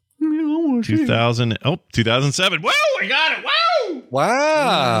 2007. Whoa, I got it.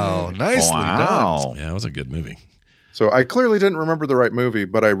 Wow. Nicely done. Yeah, it was a good movie. So I clearly didn't remember the right movie,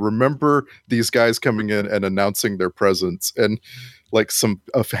 but I remember these guys coming in and announcing their presence, and like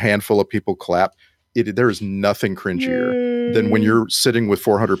a handful of people clap. There is nothing cringier than when you're sitting with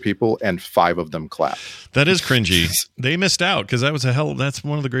 400 people and 5 of them clap. That is cringy. They missed out because that's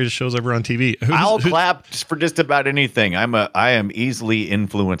one of the greatest shows ever on TV. I'll clap for just about anything. I am easily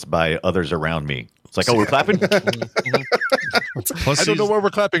influenced by others around me. It's like, oh, we're clapping? Plus, I don't know what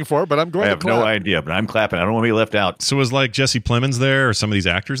we're clapping for, but I'm going to clap. I have no idea, but I'm clapping. I don't want to be left out. So was like Jesse Plemons there, or some of these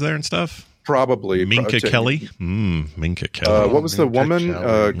actors there and stuff? Probably. Minka Kelly. Minka Kelly. What was the woman?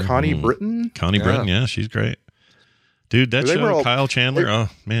 Connie Britton? Connie Britton, yeah, she's great. Dude, that show, Kyle Chandler, oh,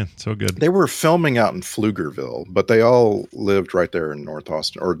 man, so good. They were filming out in Pflugerville, but they all lived right there in North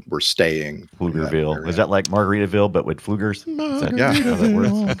Austin, or were staying. Pflugerville. Is that like Margaritaville, but with Pflugers? Yeah. How that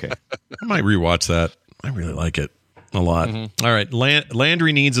works? Okay. I might rewatch that. I really like it a lot. Mm-hmm. All right.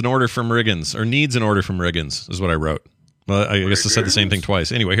 Landry needs an order from Riggins is what I wrote. Well, I guess I said the same thing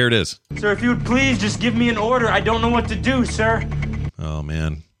twice. Anyway, here it is. Sir, if you would please just give me an order. I don't know what to do, sir. Oh,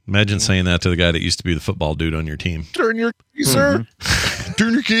 man. Imagine saying that to the guy that used to be the football dude on your team. Turn your key, sir.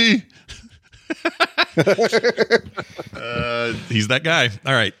 Turn your key. He's that guy.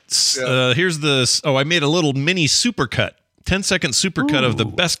 All right. Here's the... I made a little mini supercut. 10-second supercut of the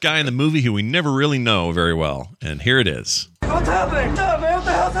best guy in the movie who we never really know very well. And here it is. What's happening? No, man, what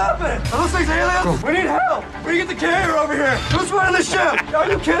the hell's happening? Are those things aliens? We need help. We get the carrier over here. Who's running the ship? Are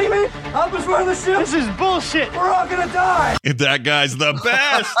you kidding me? Who's running the ship? This is bullshit. We're all gonna die. That guy's the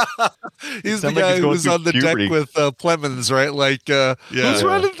best. He's the guy who was on the deck with Plemons, right? Like, who's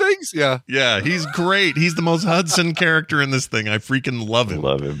running things? Yeah. Yeah, he's great. He's the most Hudson character in this thing. I freaking love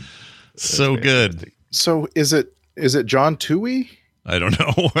him. So good. So is it John Toohey? I don't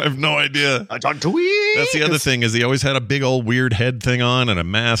know. I have no idea. John Toohey. That's the other thing, is he always had a big old weird head thing on and a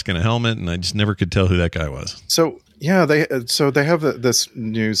mask and a helmet, and I just never could tell who that guy was. So yeah, they have this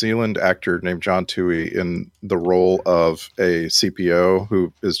New Zealand actor named John Toohey in the role of a CPO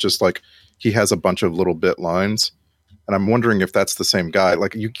who is just like, he has a bunch of little bit lines, and I'm wondering if that's the same guy.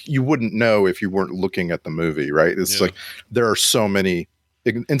 Like you wouldn't know if you weren't looking at the movie, right? It's like there are so many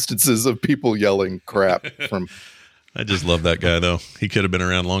instances of people yelling crap from. I just love that guy, though. He could have been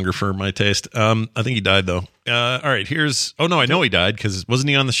around longer for my taste. I think he died, though. All right, here's... Oh, no, I know he died, because wasn't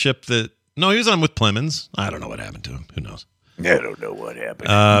he on the ship that... No, he was on with Plemons. I don't know what happened to him. Who knows? I don't know what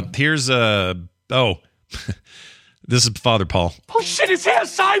happened. Here's... This is Father Paul. Oh, shit, is he a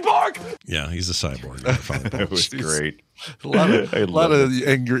cyborg? Yeah, he's a cyborg. Father Paul. That was great. A lot of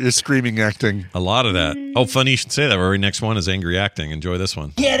angry, screaming acting. A lot of that. Oh, funny you should say that. Our very next one is angry acting. Enjoy this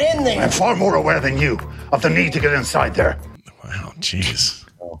one. Get in there. I'm far more aware than you of the need to get inside there. Wow, jeez.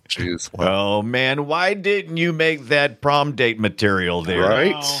 Oh, jeez. Oh, man, why didn't you make that prom date material there?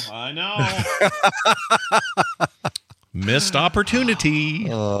 Right? I know. Missed opportunity.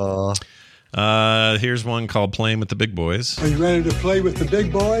 Here's one called Playing with the Big Boys. Are you ready to play with the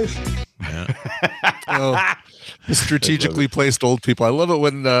big boys? Yeah. Strategically placed old people. I love it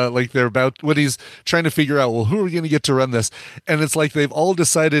when when he's trying to figure out, well, who are we going to get to run this? And it's like they've all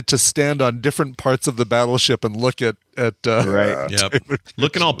decided to stand on different parts of the battleship and look at right. Yep.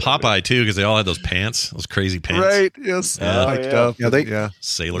 Looking all Popeye too, because they all had those pants, those crazy pants. Right. Yes.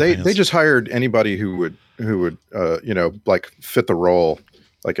 Sailor they pants. just hired anybody who would like fit the role.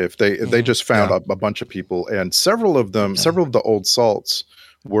 Like if they just found a bunch of people, and several of the old salts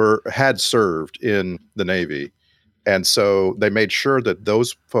had served in the Navy. And so they made sure that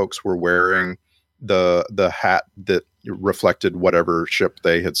those folks were wearing the hat that reflected whatever ship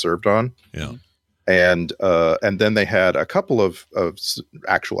they had served on. Yeah. And then they had a couple of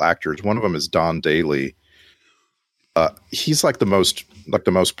actual actors. One of them is Don Daly. He's like the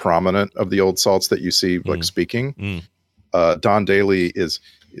most prominent of the old salts that you see speaking. Don Daly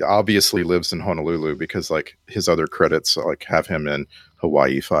obviously lives in Honolulu because like his other credits like have him in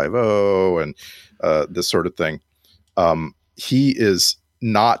Hawaii Five-0 and this sort of thing. He is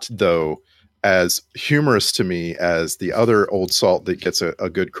not, though, as humorous to me as the other old salt that gets a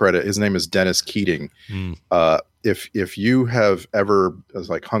good credit. His name is Dennis Keating. If you have ever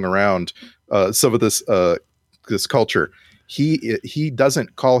like hung around some of this culture, he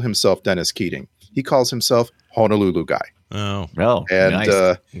doesn't call himself Dennis Keating. He calls himself Honolulu guy. Oh, and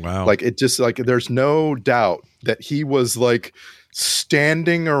nice. Wow! Like it just like there's no doubt that he was like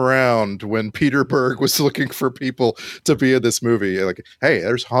standing around when Peter Berg was looking for people to be in this movie. Like, hey,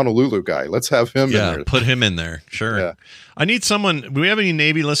 there's Honolulu guy. Let's have him in there. Put him in there. Sure. Yeah. I need someone. Do we have any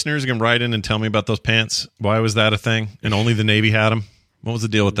Navy listeners who can write in and tell me about those pants? Why was that a thing? And only the Navy had them? What was the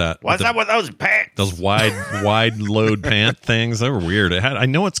deal with that? What's up with those pants? Those wide load pant things? They were weird. I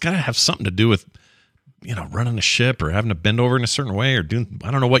know it's got to have something to do with, running a ship or having to bend over in a certain way or doing, I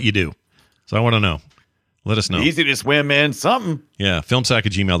don't know what you do. So I want to know. Let us know. Easy to swim in, something. Yeah,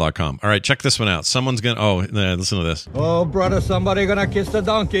 filmsack@gmail.com. All right, check this one out. Someone's going to, listen to this. Oh, brother, somebody gonna kiss the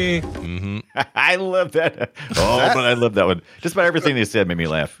donkey. Mm-hmm. I love that. But I love that one. Just about everything they said made me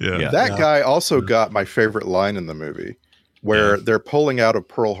laugh. Yeah. That guy also got my favorite line in the movie where they're pulling out of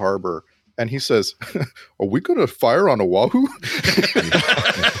Pearl Harbor. And he says, are we going to fire on Oahu?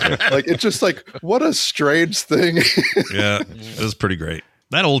 Like, it's just like, what a strange thing. Yeah, it was pretty great.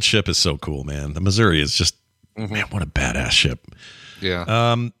 That old ship is so cool, man. The Missouri is just, man, what a badass ship. Yeah.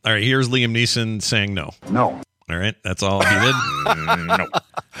 All right, here's Liam Neeson saying no. No. All right, that's all he did?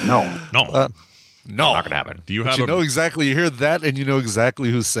 No. No. Not going to happen. Do you But have you know exactly, you hear that and you know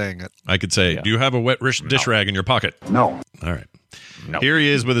exactly who's saying it. I could say, do you have a wet dish rag in your pocket? No. All right. No. Here he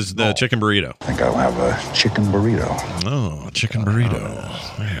is with his chicken burrito. I think I'll have a chicken burrito. Oh, chicken burrito.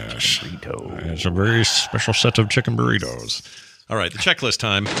 Yes. It's a very special set of chicken burritos. All right, the checklist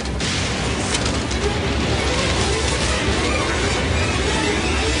time.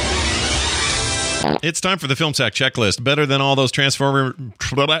 It's time for the Film Sack checklist. Better than all those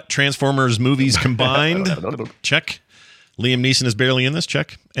Transformers movies combined. Check. Liam Neeson is barely in this.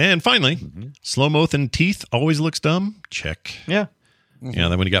 Check. And finally, slow-mo and teeth always looks dumb. Check. Yeah. Yeah,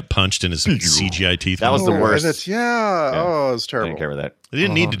 then when he got punched in his CGI teeth. That was the worst. Oh, it was terrible. Didn't care for that. They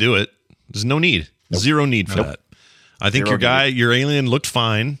didn't need to do it. There's no need. Zero need for that. I think your alien looked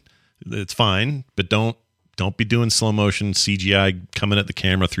fine. It's fine, but don't be doing slow motion CGI coming at the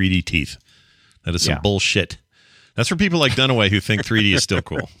camera 3D teeth. That is some bullshit. That's for people like Dunaway who think 3D is still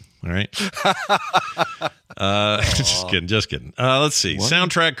cool. All right. Just kidding. Let's see. What?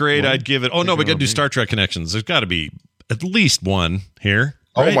 Soundtrack grade, I'd give it. Oh no, we got to do Star Trek connections. There's got to be at least one here.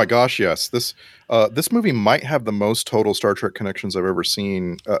 Right? Oh my gosh, yes. This movie might have the most total Star Trek connections I've ever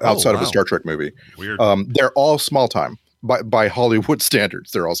seen outside of a Star Trek movie. Weird. They're all small time by Hollywood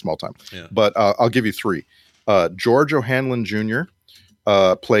standards. They're all small time. Yeah. But I'll give you three. George O'Hanlon Jr.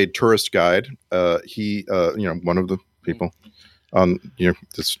 Played tourist guide. He one of the people on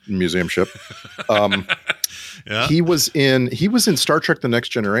this museum ship. Yeah. He was in Star Trek: The Next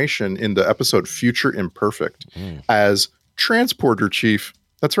Generation in the episode Future Imperfect as transporter chief.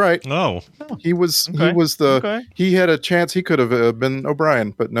 That's right. Oh, he was he had a chance. He could have been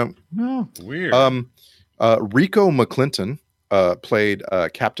O'Brien, but no. Weird. Rico McClinton played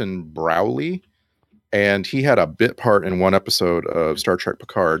Captain Browley, and he had a bit part in one episode of Star Trek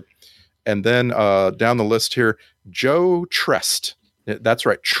Picard. And then down the list here, Joe Trest. That's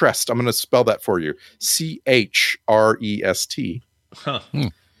right, Trest. I'm going to spell that for you. Chrest. Huh.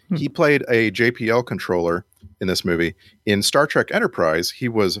 He played a JPL controller in this movie. In Star Trek Enterprise, he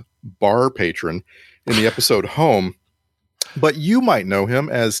was bar patron in the episode Home. But you might know him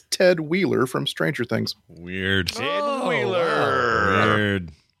as Ted Wheeler from Stranger Things. Weird. Ted Wheeler.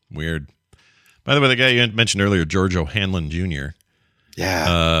 Weird. By the way, the guy you mentioned earlier, George O'Hanlon Jr.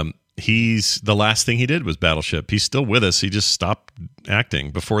 Yeah. He's the last thing he did was Battleship. He's still with us. He just stopped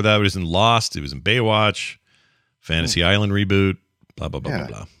acting. Before that, he was in Lost. He was in Baywatch, Fantasy Island reboot, blah, blah, blah, blah,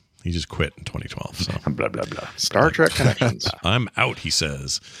 blah. He just quit in 2012. So. Blah, blah, blah. Star Trek connections. I'm out, he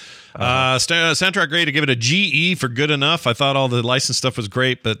says. Soundtrack grade, to give it a GE for good enough. I thought all the licensed stuff was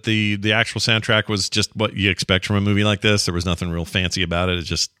great, but the actual soundtrack was just what you expect from a movie like this. There was nothing real fancy about it. It's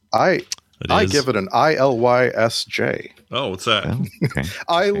just... I give it an ILYSJ. Oh, what's that? Okay.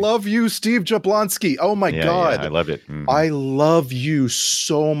 I love you, Steve Jablonsky. Oh my God. Yeah, I loved it. Mm. I love you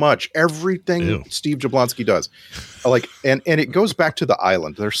so much. Everything Steve Jablonsky does. And it goes back to The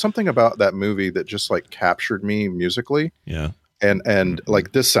Island. There's something about that movie that just like captured me musically. Yeah. And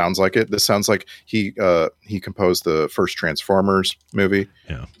like this sounds like it. This sounds like he composed the first Transformers movie.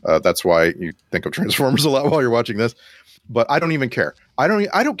 Yeah. That's why you think of Transformers a lot while you're watching this. But I don't even care. I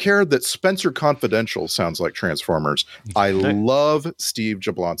don't care that Spencer Confidential sounds like Transformers. I love Steve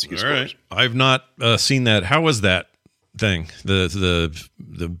Jablonsky's All right. I've not seen that. How was that thing? The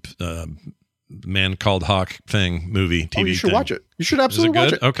Man Called Hawk thing movie TV. Oh, you should thing. watch it. You should absolutely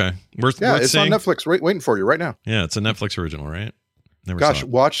watch it. Okay. It's on Netflix. Waiting for you right now. Yeah, it's a Netflix original, right? Never Gosh, saw it.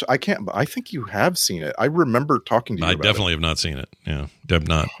 watch. I can't. I think you have seen it. I remember talking to you. I about definitely it. have not seen it. Yeah, have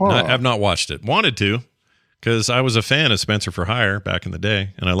not watched it. Wanted to, because I was a fan of Spencer for Hire back in the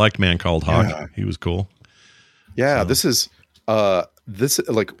day, and I liked Man Called Hawk. Yeah. He was cool. Yeah, So. this is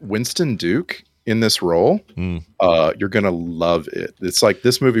like Winston Duke in this role. You're gonna love it. It's like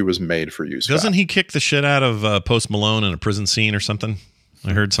this movie was made for you, Scott. Doesn't he kick the shit out of Post Malone in a prison scene or something?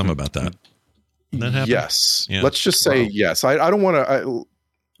 I heard some about that. Did that happen? Yes. Yeah. Let's just say yes. I don't want to.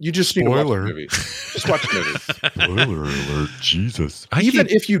 You just need to watch the Spoiler. movie. Just watch the movie. Spoiler alert, Jesus. Even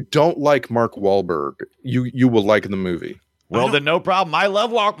if you don't like Mark Wahlberg, you will like the movie. Well, then no problem. I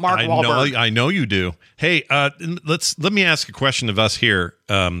love Mark Wahlberg. I know you do. Hey, let me ask a question of us here,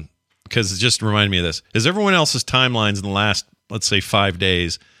 because it just reminded me of this. Is everyone else's timelines in the last, let's say, 5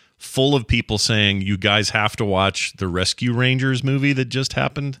 days full of people saying you guys have to watch the Rescue Rangers movie that just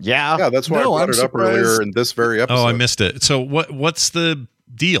happened? Yeah, that's why I brought it up earlier in this very episode. Oh, I missed it. So what's the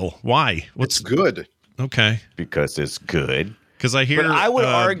deal? Why? It's good. Okay, because it's good. Because I hear, But I would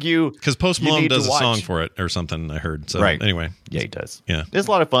argue because Post you Malone need to does a song watch- for it or something. I heard. So Right. anyway, Yeah, he does. Yeah, It's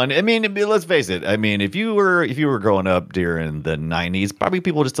a lot of fun. I mean, let's face it. I mean, if you were growing up during the 90s, probably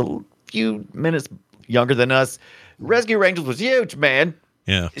people just a few minutes younger than us, Rescue Rangers was huge, man.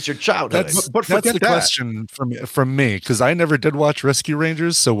 Yeah. It's your childhood. That's forget the that. question from me, because I never did watch Rescue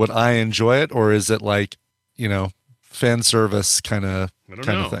Rangers. So would I enjoy it, or is it like, fan service kind of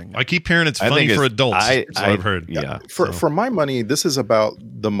thing? I keep hearing it's I funny think for it's- adults. That's what I've heard. Yeah. For my money, this is about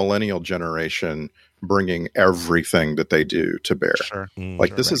the millennial generation bringing everything that they do to bear. Sure.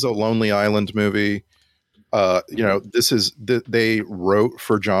 This is a Lonely Island movie. This is they wrote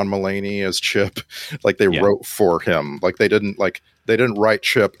for John Mulaney as Chip. Like they wrote for him. Like they didn't write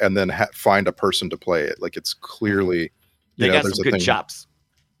Chip and then find a person to play it. Like it's clearly They got there's some a good thing. chops.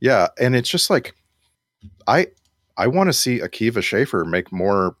 Yeah, and it's just like I want to see Akiva Schaffer make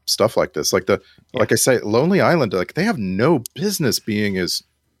more stuff like this. Like I say, Lonely Island, like they have no business being as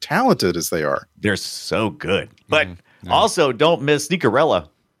talented as they are. They're so good. But also don't miss Sneakerella,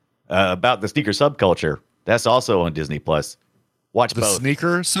 about the sneaker subculture. That's also on Disney Plus. Watch The both.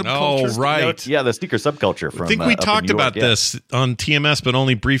 sneaker subculture. Oh, right. Yeah, the sneaker subculture from I think we up in talked New York, about yeah. this on TMS, but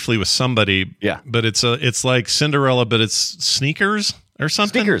only briefly with somebody. Yeah. But it's like Cinderella, but it's sneakers or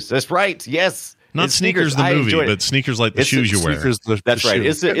something. Sneakers. That's right. Yes. Not It's Sneakers the I movie, enjoyed it. but sneakers like the It's shoes you wear. Sneakers, That's right.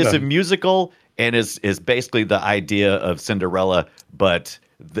 shoe. It's a musical, and it's basically the idea of Cinderella, but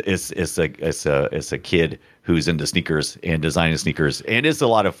it's a kid who's into sneakers and designing sneakers, and it's a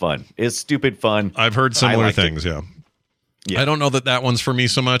lot of fun. It's stupid fun. I've heard similar liked it. things. Yeah. I don't know that one's for me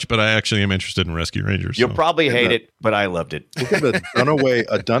so much, but I actually am interested in Rescue Rangers. You'll so. probably hate it, but I loved it. We'll give a Dunaway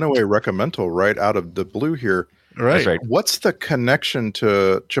recommendal right out of the blue here. Right. That's right. What's the connection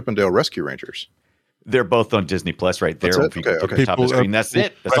to Chippendale Rescue Rangers? They're both on Disney Plus right there. That's If it? you go to Okay. the top of the People, screen, that's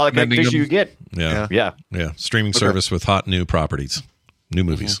it. That's all the recommending connection you them. get. Yeah. Yeah. Streaming service with hot new properties, new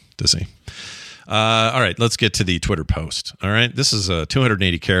movies to see. All right, let's get to the Twitter post. All right, this is a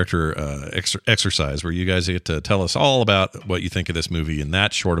 280 character exercise where you guys get to tell us all about what you think of this movie in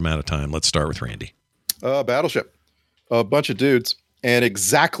that short amount of time. Let's start with Randy. Battleship. A bunch of dudes and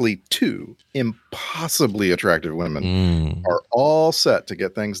exactly 2 impossibly attractive women are all set to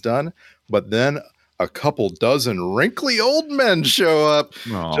get things done, but then a couple dozen wrinkly old men show up,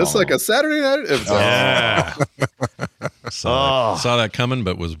 just like a Saturday night. Yeah. Saw that coming,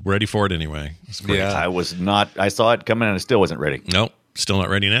 but was ready for it anyway. It's great. Yeah. I was not. I saw it coming, and I still wasn't ready. Nope, still not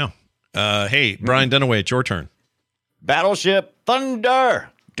ready now. Hey, Brian Dunaway, it's your turn. Battleship Thunder.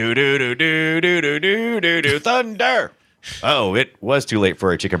 Do do do do do do do do do Thunder. Oh, it was too late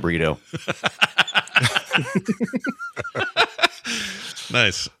for a chicken burrito.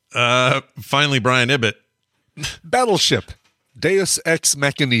 Nice. Finally, Brian Ibbett. Battleship. Deus Ex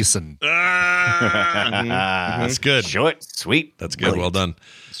Machina. That's good. Short, sweet. That's good. Well done.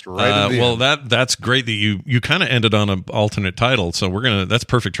 Right in the well, end. that's great that you kind of ended on an alternate title. So that's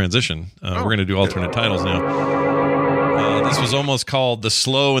perfect transition. We're gonna do alternate titles now. This was almost called The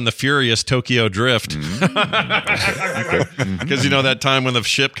Slow and the Furious Tokyo Drift, because that time when the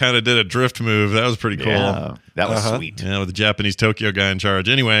ship kind of did a drift move, that was pretty cool. Yeah, that was sweet. Yeah, with the Japanese Tokyo guy in charge.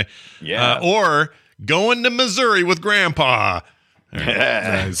 Anyway, Yeah. or Going to Missouri with Grandpa.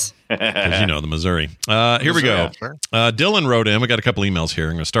 Nice. Because the Missouri. Here we go. Sure. Dylan wrote in. We got a couple emails here.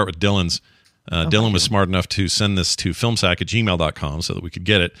 I'm going to start with Dylan's. Dylan was smart enough to send this to filmsack@gmail.com so that we could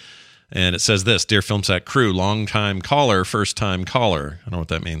get it. And it says this: Dear Filmsack crew, long-time caller, first-time caller. I don't know what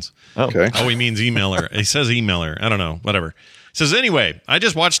that means. Okay. Oh, he means emailer. He says emailer. I don't know. Whatever. He says, anyway, I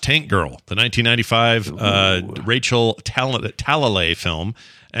just watched Tank Girl, the 1995 Rachel Talalay film,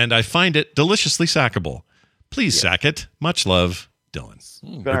 and I find it deliciously sackable. Please sack it. Much love, Dylan.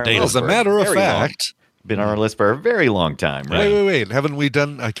 As a matter of fact, been on our list for a very long time, right? Wait. Haven't we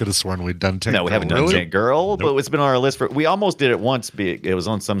done? I could have sworn we'd done Tank Girl. No, we haven't done Tank Girl, but it's been on our list for. We almost did it once. It was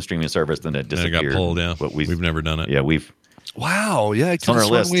on some streaming service, then it disappeared. It got pulled. Yeah, but we've never done it. Yeah, we've. Wow. Yeah, I could have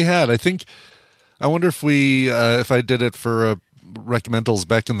sworn we had. I wonder if if I did it for recommendals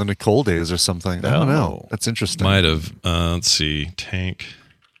back in the Nicole days or something. I don't know. That's interesting. Might have. Let's see. Tank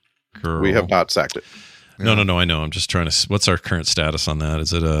Girl. We have not sacked it. No. I know. I'm just trying to. What's our current status on that?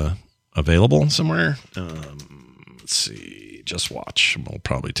 Is it available somewhere? Let's see. Just Watch will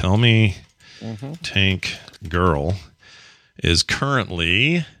probably tell me. Tank Girl is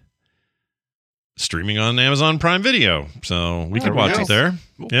currently streaming on Amazon Prime Video, so we could watch it there.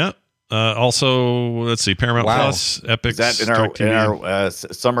 Cool. Yeah. Also, let's see, Paramount Plus, Epic. Is that in our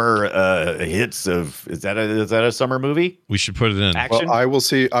summer hits of? Is that a summer movie? We should put it in. Action? Well, I will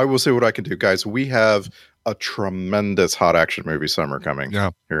see what I can do, guys. We have a tremendous hot action movie summer coming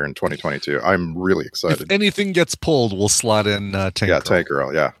here in 2022. I'm really excited. If anything gets pulled, we'll slot in Tank Girl. Tank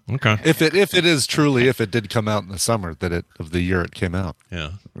Girl. Yeah. Okay. If it is truly, if it did come out in the summer of the year it came out.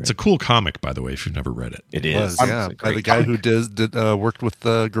 Yeah. It's a cool comic, by the way, if you've never read it. It is. By the guy who did worked with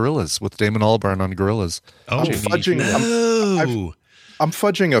Gorillas, with Damon Albarn on Gorillas. Oh, I'm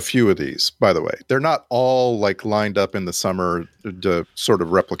fudging a few of these, by the way. They're not all like lined up in the summer to sort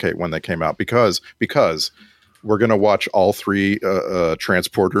of replicate when they came out because we're going to watch all three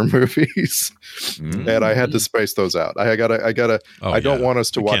Transporter movies, and I had to space those out. I don't want us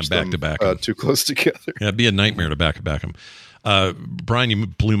to watch them too close together. Yeah, it'd be a nightmare to back them. Brian, you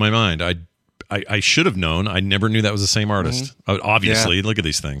blew my mind. I should have known. I never knew that was the same artist. Obviously, look at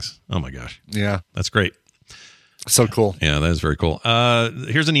these things. Oh my gosh. Yeah, that's great. So cool. Yeah, that is very cool.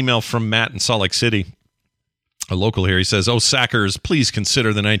 Here's an email from Matt in Salt Lake City, a local here. He says, "Oh, Sackers, please consider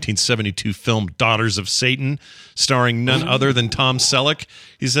the 1972 film Daughters of Satan, starring none other than Tom Selleck."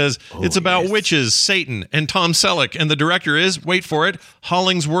 He says, it's about witches, Satan, and Tom Selleck, and the director is, wait for it,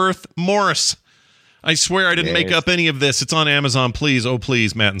 Hollingsworth Morris. I swear I didn't make up any of this. It's on Amazon. Please, oh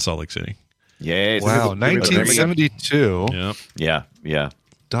please, Matt in Salt Lake City. Yes. Wow, 1972. Yep. Yeah.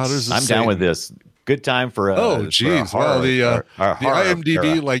 Daughters of I'm Satan. down with this. Good time for geez. Well, the horror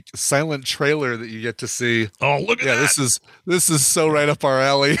IMDb era. like silent trailer that you get to see. Oh, look at that. This is so right up our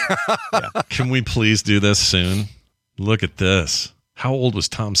alley. Can we please do this soon? Look at this. How old was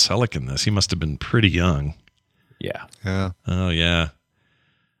Tom Selleck in this? He must have been pretty young. Yeah. Oh yeah.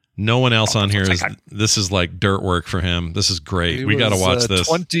 No one else on here is. This is like dirt work for him. This is great. We got to watch this.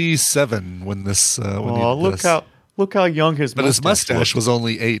 27 when this. Look how young his. But his mustache was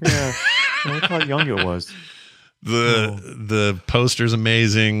only 8. Yeah. Look how young it was. The poster's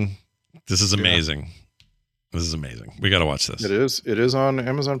amazing. This is amazing. This is amazing. We got to watch this. It is on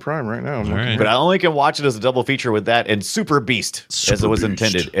Amazon Prime right now. Right. But I only can watch it as a double feature with that and Super Beast, as it was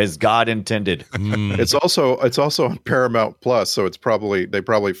intended, as God intended. It's also on Paramount Plus, so they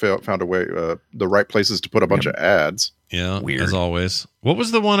probably found a way, the right places to put a bunch of ads. Yeah, weird as always. What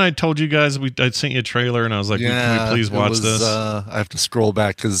was the one I told you guys? I sent you a trailer, and I was like, "Can we please watch this?" I have to scroll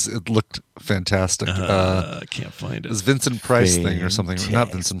back because it looked fantastic. I can't find it. It was Vincent Price thing or something.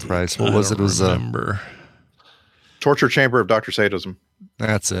 Not Vincent Price. What was it? It was remember. Torture Chamber of Dr. Sadism.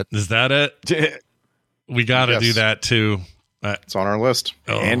 That's it. Is that it? We got to do that too. It's on our list.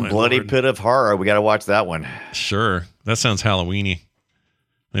 And Bloody Lord. Pit of Horror. We got to watch that one. Sure, that sounds Halloweeny.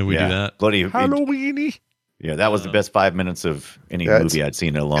 Maybe we do that. Bloody Halloweeny. Yeah, that was the best 5 minutes of any movie I'd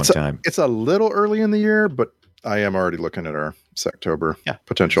seen in a long time. It's a little early in the year, but I am already looking at our Sectober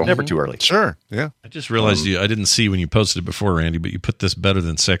potential. It's never too early. Sure. Yeah. I just realized I didn't see when you posted it before, Randy, but you put this better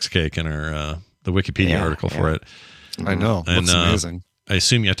than sex cake in our the Wikipedia article for it. I know. And it's amazing. I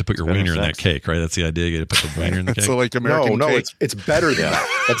assume you have to put your wiener in that cake, right? That's the idea. You got to put the wiener in the cake. So like American no, cake. it's better than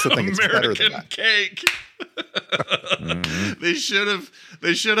that. That's the thing. It's better than that. Cake. They should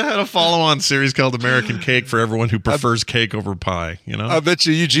have had a follow-on series called American Cake for everyone who prefers cake over pie. You know, I bet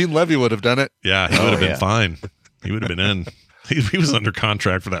you Eugene Levy would have done it. Yeah, he would have been fine. He would have been in. He was under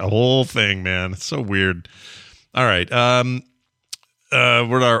contract for that whole thing, man. It's so weird. All right.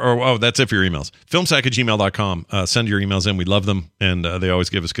 That's it for your emails. Filmsack@gmail.com. Send your emails in. We love them, and they always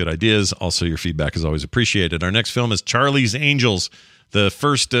give us good ideas. Also, your feedback is always appreciated. Our next film is Charlie's Angels, the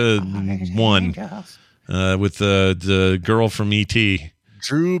first one with the girl from E.T.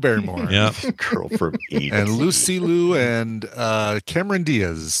 Drew Barrymore. Yeah. Girl from E.T. And Lucy Liu and Cameron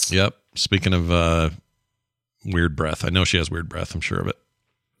Diaz. Yep. Speaking of weird breath, I know she has weird breath. I'm sure of it.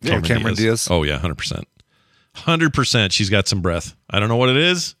 Cameron Diaz. Oh, yeah, 100%. 100%. She's got some breath. I don't know what it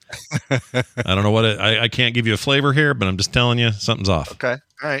is. I don't know what it. I can't give you a flavor here, but I'm just telling you something's off. Okay.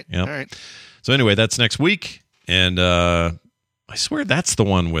 All right. Yep. All right. So anyway, that's next week, and I swear that's the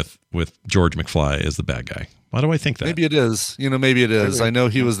one with George McFly as the bad guy. Why do I think that? Maybe it is. Maybe it is. I know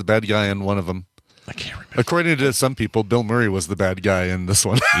he was the bad guy in one of them. I can't remember. According to some people, Bill Murray was the bad guy in this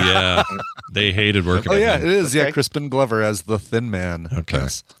one. Yeah, they hated working. Oh with yeah, him. it is. Yeah, Crispin Glover as the Thin Man. Okay,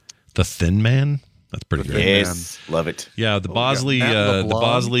 yes. The Thin Man. That's pretty good. Yes, love it. Yeah, the Bosley,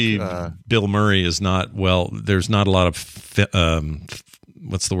 Bill Murray is not well. There's not a lot of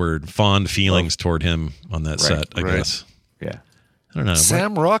what's the word? Fond feelings toward him on that set. I guess. Yeah, I don't know.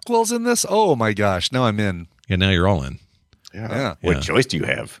 Sam Rockwell's in this. Oh my gosh! Now I'm in. Yeah, now you're all in. Yeah. What choice do you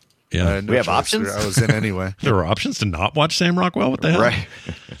have? Yeah, we have options. I was in anyway. There were options to not watch Sam Rockwell. What the hell? Right.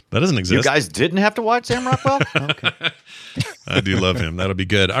 That doesn't exist. You guys didn't have to watch Sam Rockwell? Okay. I do love him. That'll be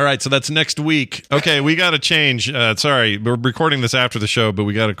good. All right, so that's next week. Okay, we got to change. Sorry, we're recording this after the show, but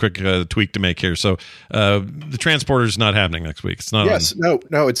we got a quick tweak to make here. So the Transporter's not happening next week. It's not. Yes, no,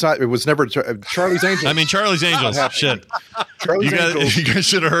 it's not. It was never Charlie's Angels. I mean, Charlie's Angels. Shit. Charlie's Angels. You guys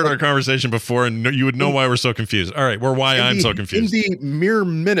should have heard our conversation before, and you would know why we're so confused. All right, I'm so confused. In the mere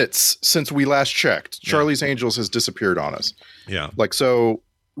minutes since we last checked, Charlie's Angels has disappeared on us. Yeah. So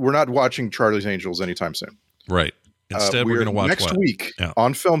we're not watching Charlie's Angels anytime soon. Right. Instead, we're going to watch next week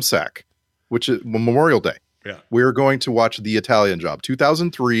on Film Sack, which is Memorial Day. Yeah. We're going to watch The Italian Job,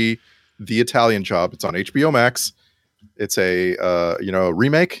 2003. The Italian Job. It's on HBO Max. It's a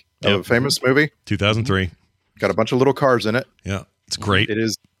remake of a famous movie. 2003. Got a bunch of little cars in it. Yeah, it's great. It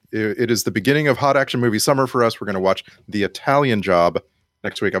is the beginning of hot action movie summer for us. We're going to watch The Italian Job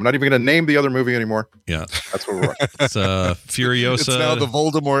next week. I'm not even going to name the other movie anymore. Yeah, that's what we're watching. It's Furiosa. It's now the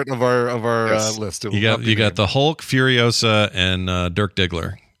Voldemort of our list. You got the Hulk, Furiosa, and Dirk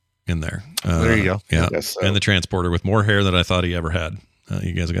Diggler in there. There you go. Yeah, and the Transporter with more hair than I thought he ever had.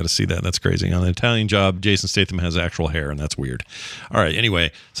 You guys got to see that. That's crazy. On The Italian Job, Jason Statham has actual hair, and that's weird. All right.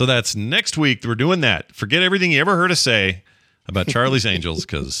 Anyway, so that's next week. We're doing that. Forget everything you ever heard us say about Charlie's Angels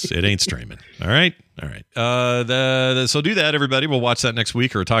because it ain't streaming. All right. All right. So do that, everybody. We'll watch that next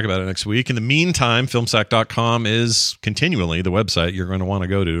week or talk about it next week. In the meantime, filmsack.com is continually the website you're going to want to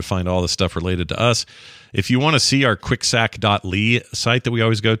go to find all the stuff related to us. If you want to see our quicksack.ly site that we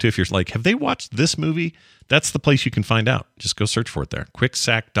always go to, if you're like, have they watched this movie? That's the place you can find out. Just go search for it there.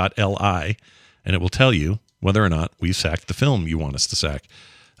 Quicksack.li, and it will tell you whether or not we've sacked the film you want us to sack.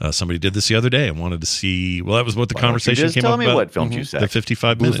 Somebody did this the other day and wanted to see. Well, that was what the conversation came up about. Tell me what film you sacked. The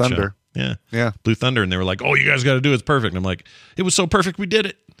 55-minute Blue Thunder. Show. Yeah. Blue Thunder, and they were like, "Oh, you guys got to do it. It's perfect." And I'm like, "It was so perfect, we did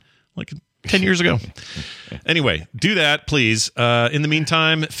it." Like 10 years ago. Anyway, do that, please. In the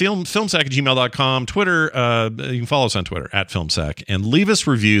meantime, filmsack@gmail.com, Twitter, you can follow us on Twitter, @filmsack, and leave us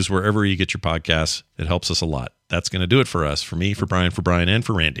reviews wherever you get your podcasts. It helps us a lot. That's going to do it for us, for me, for Brian, and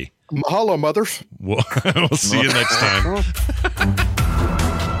for Randy. Mahalo, mothers. We'll see you next time.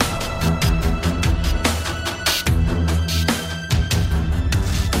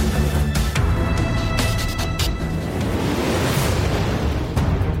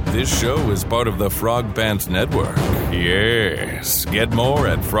 This show is part of the Frog Pants Network. Yes. Get more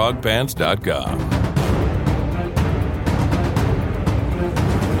at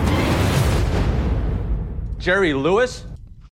frogpants.com. Jerry Lewis?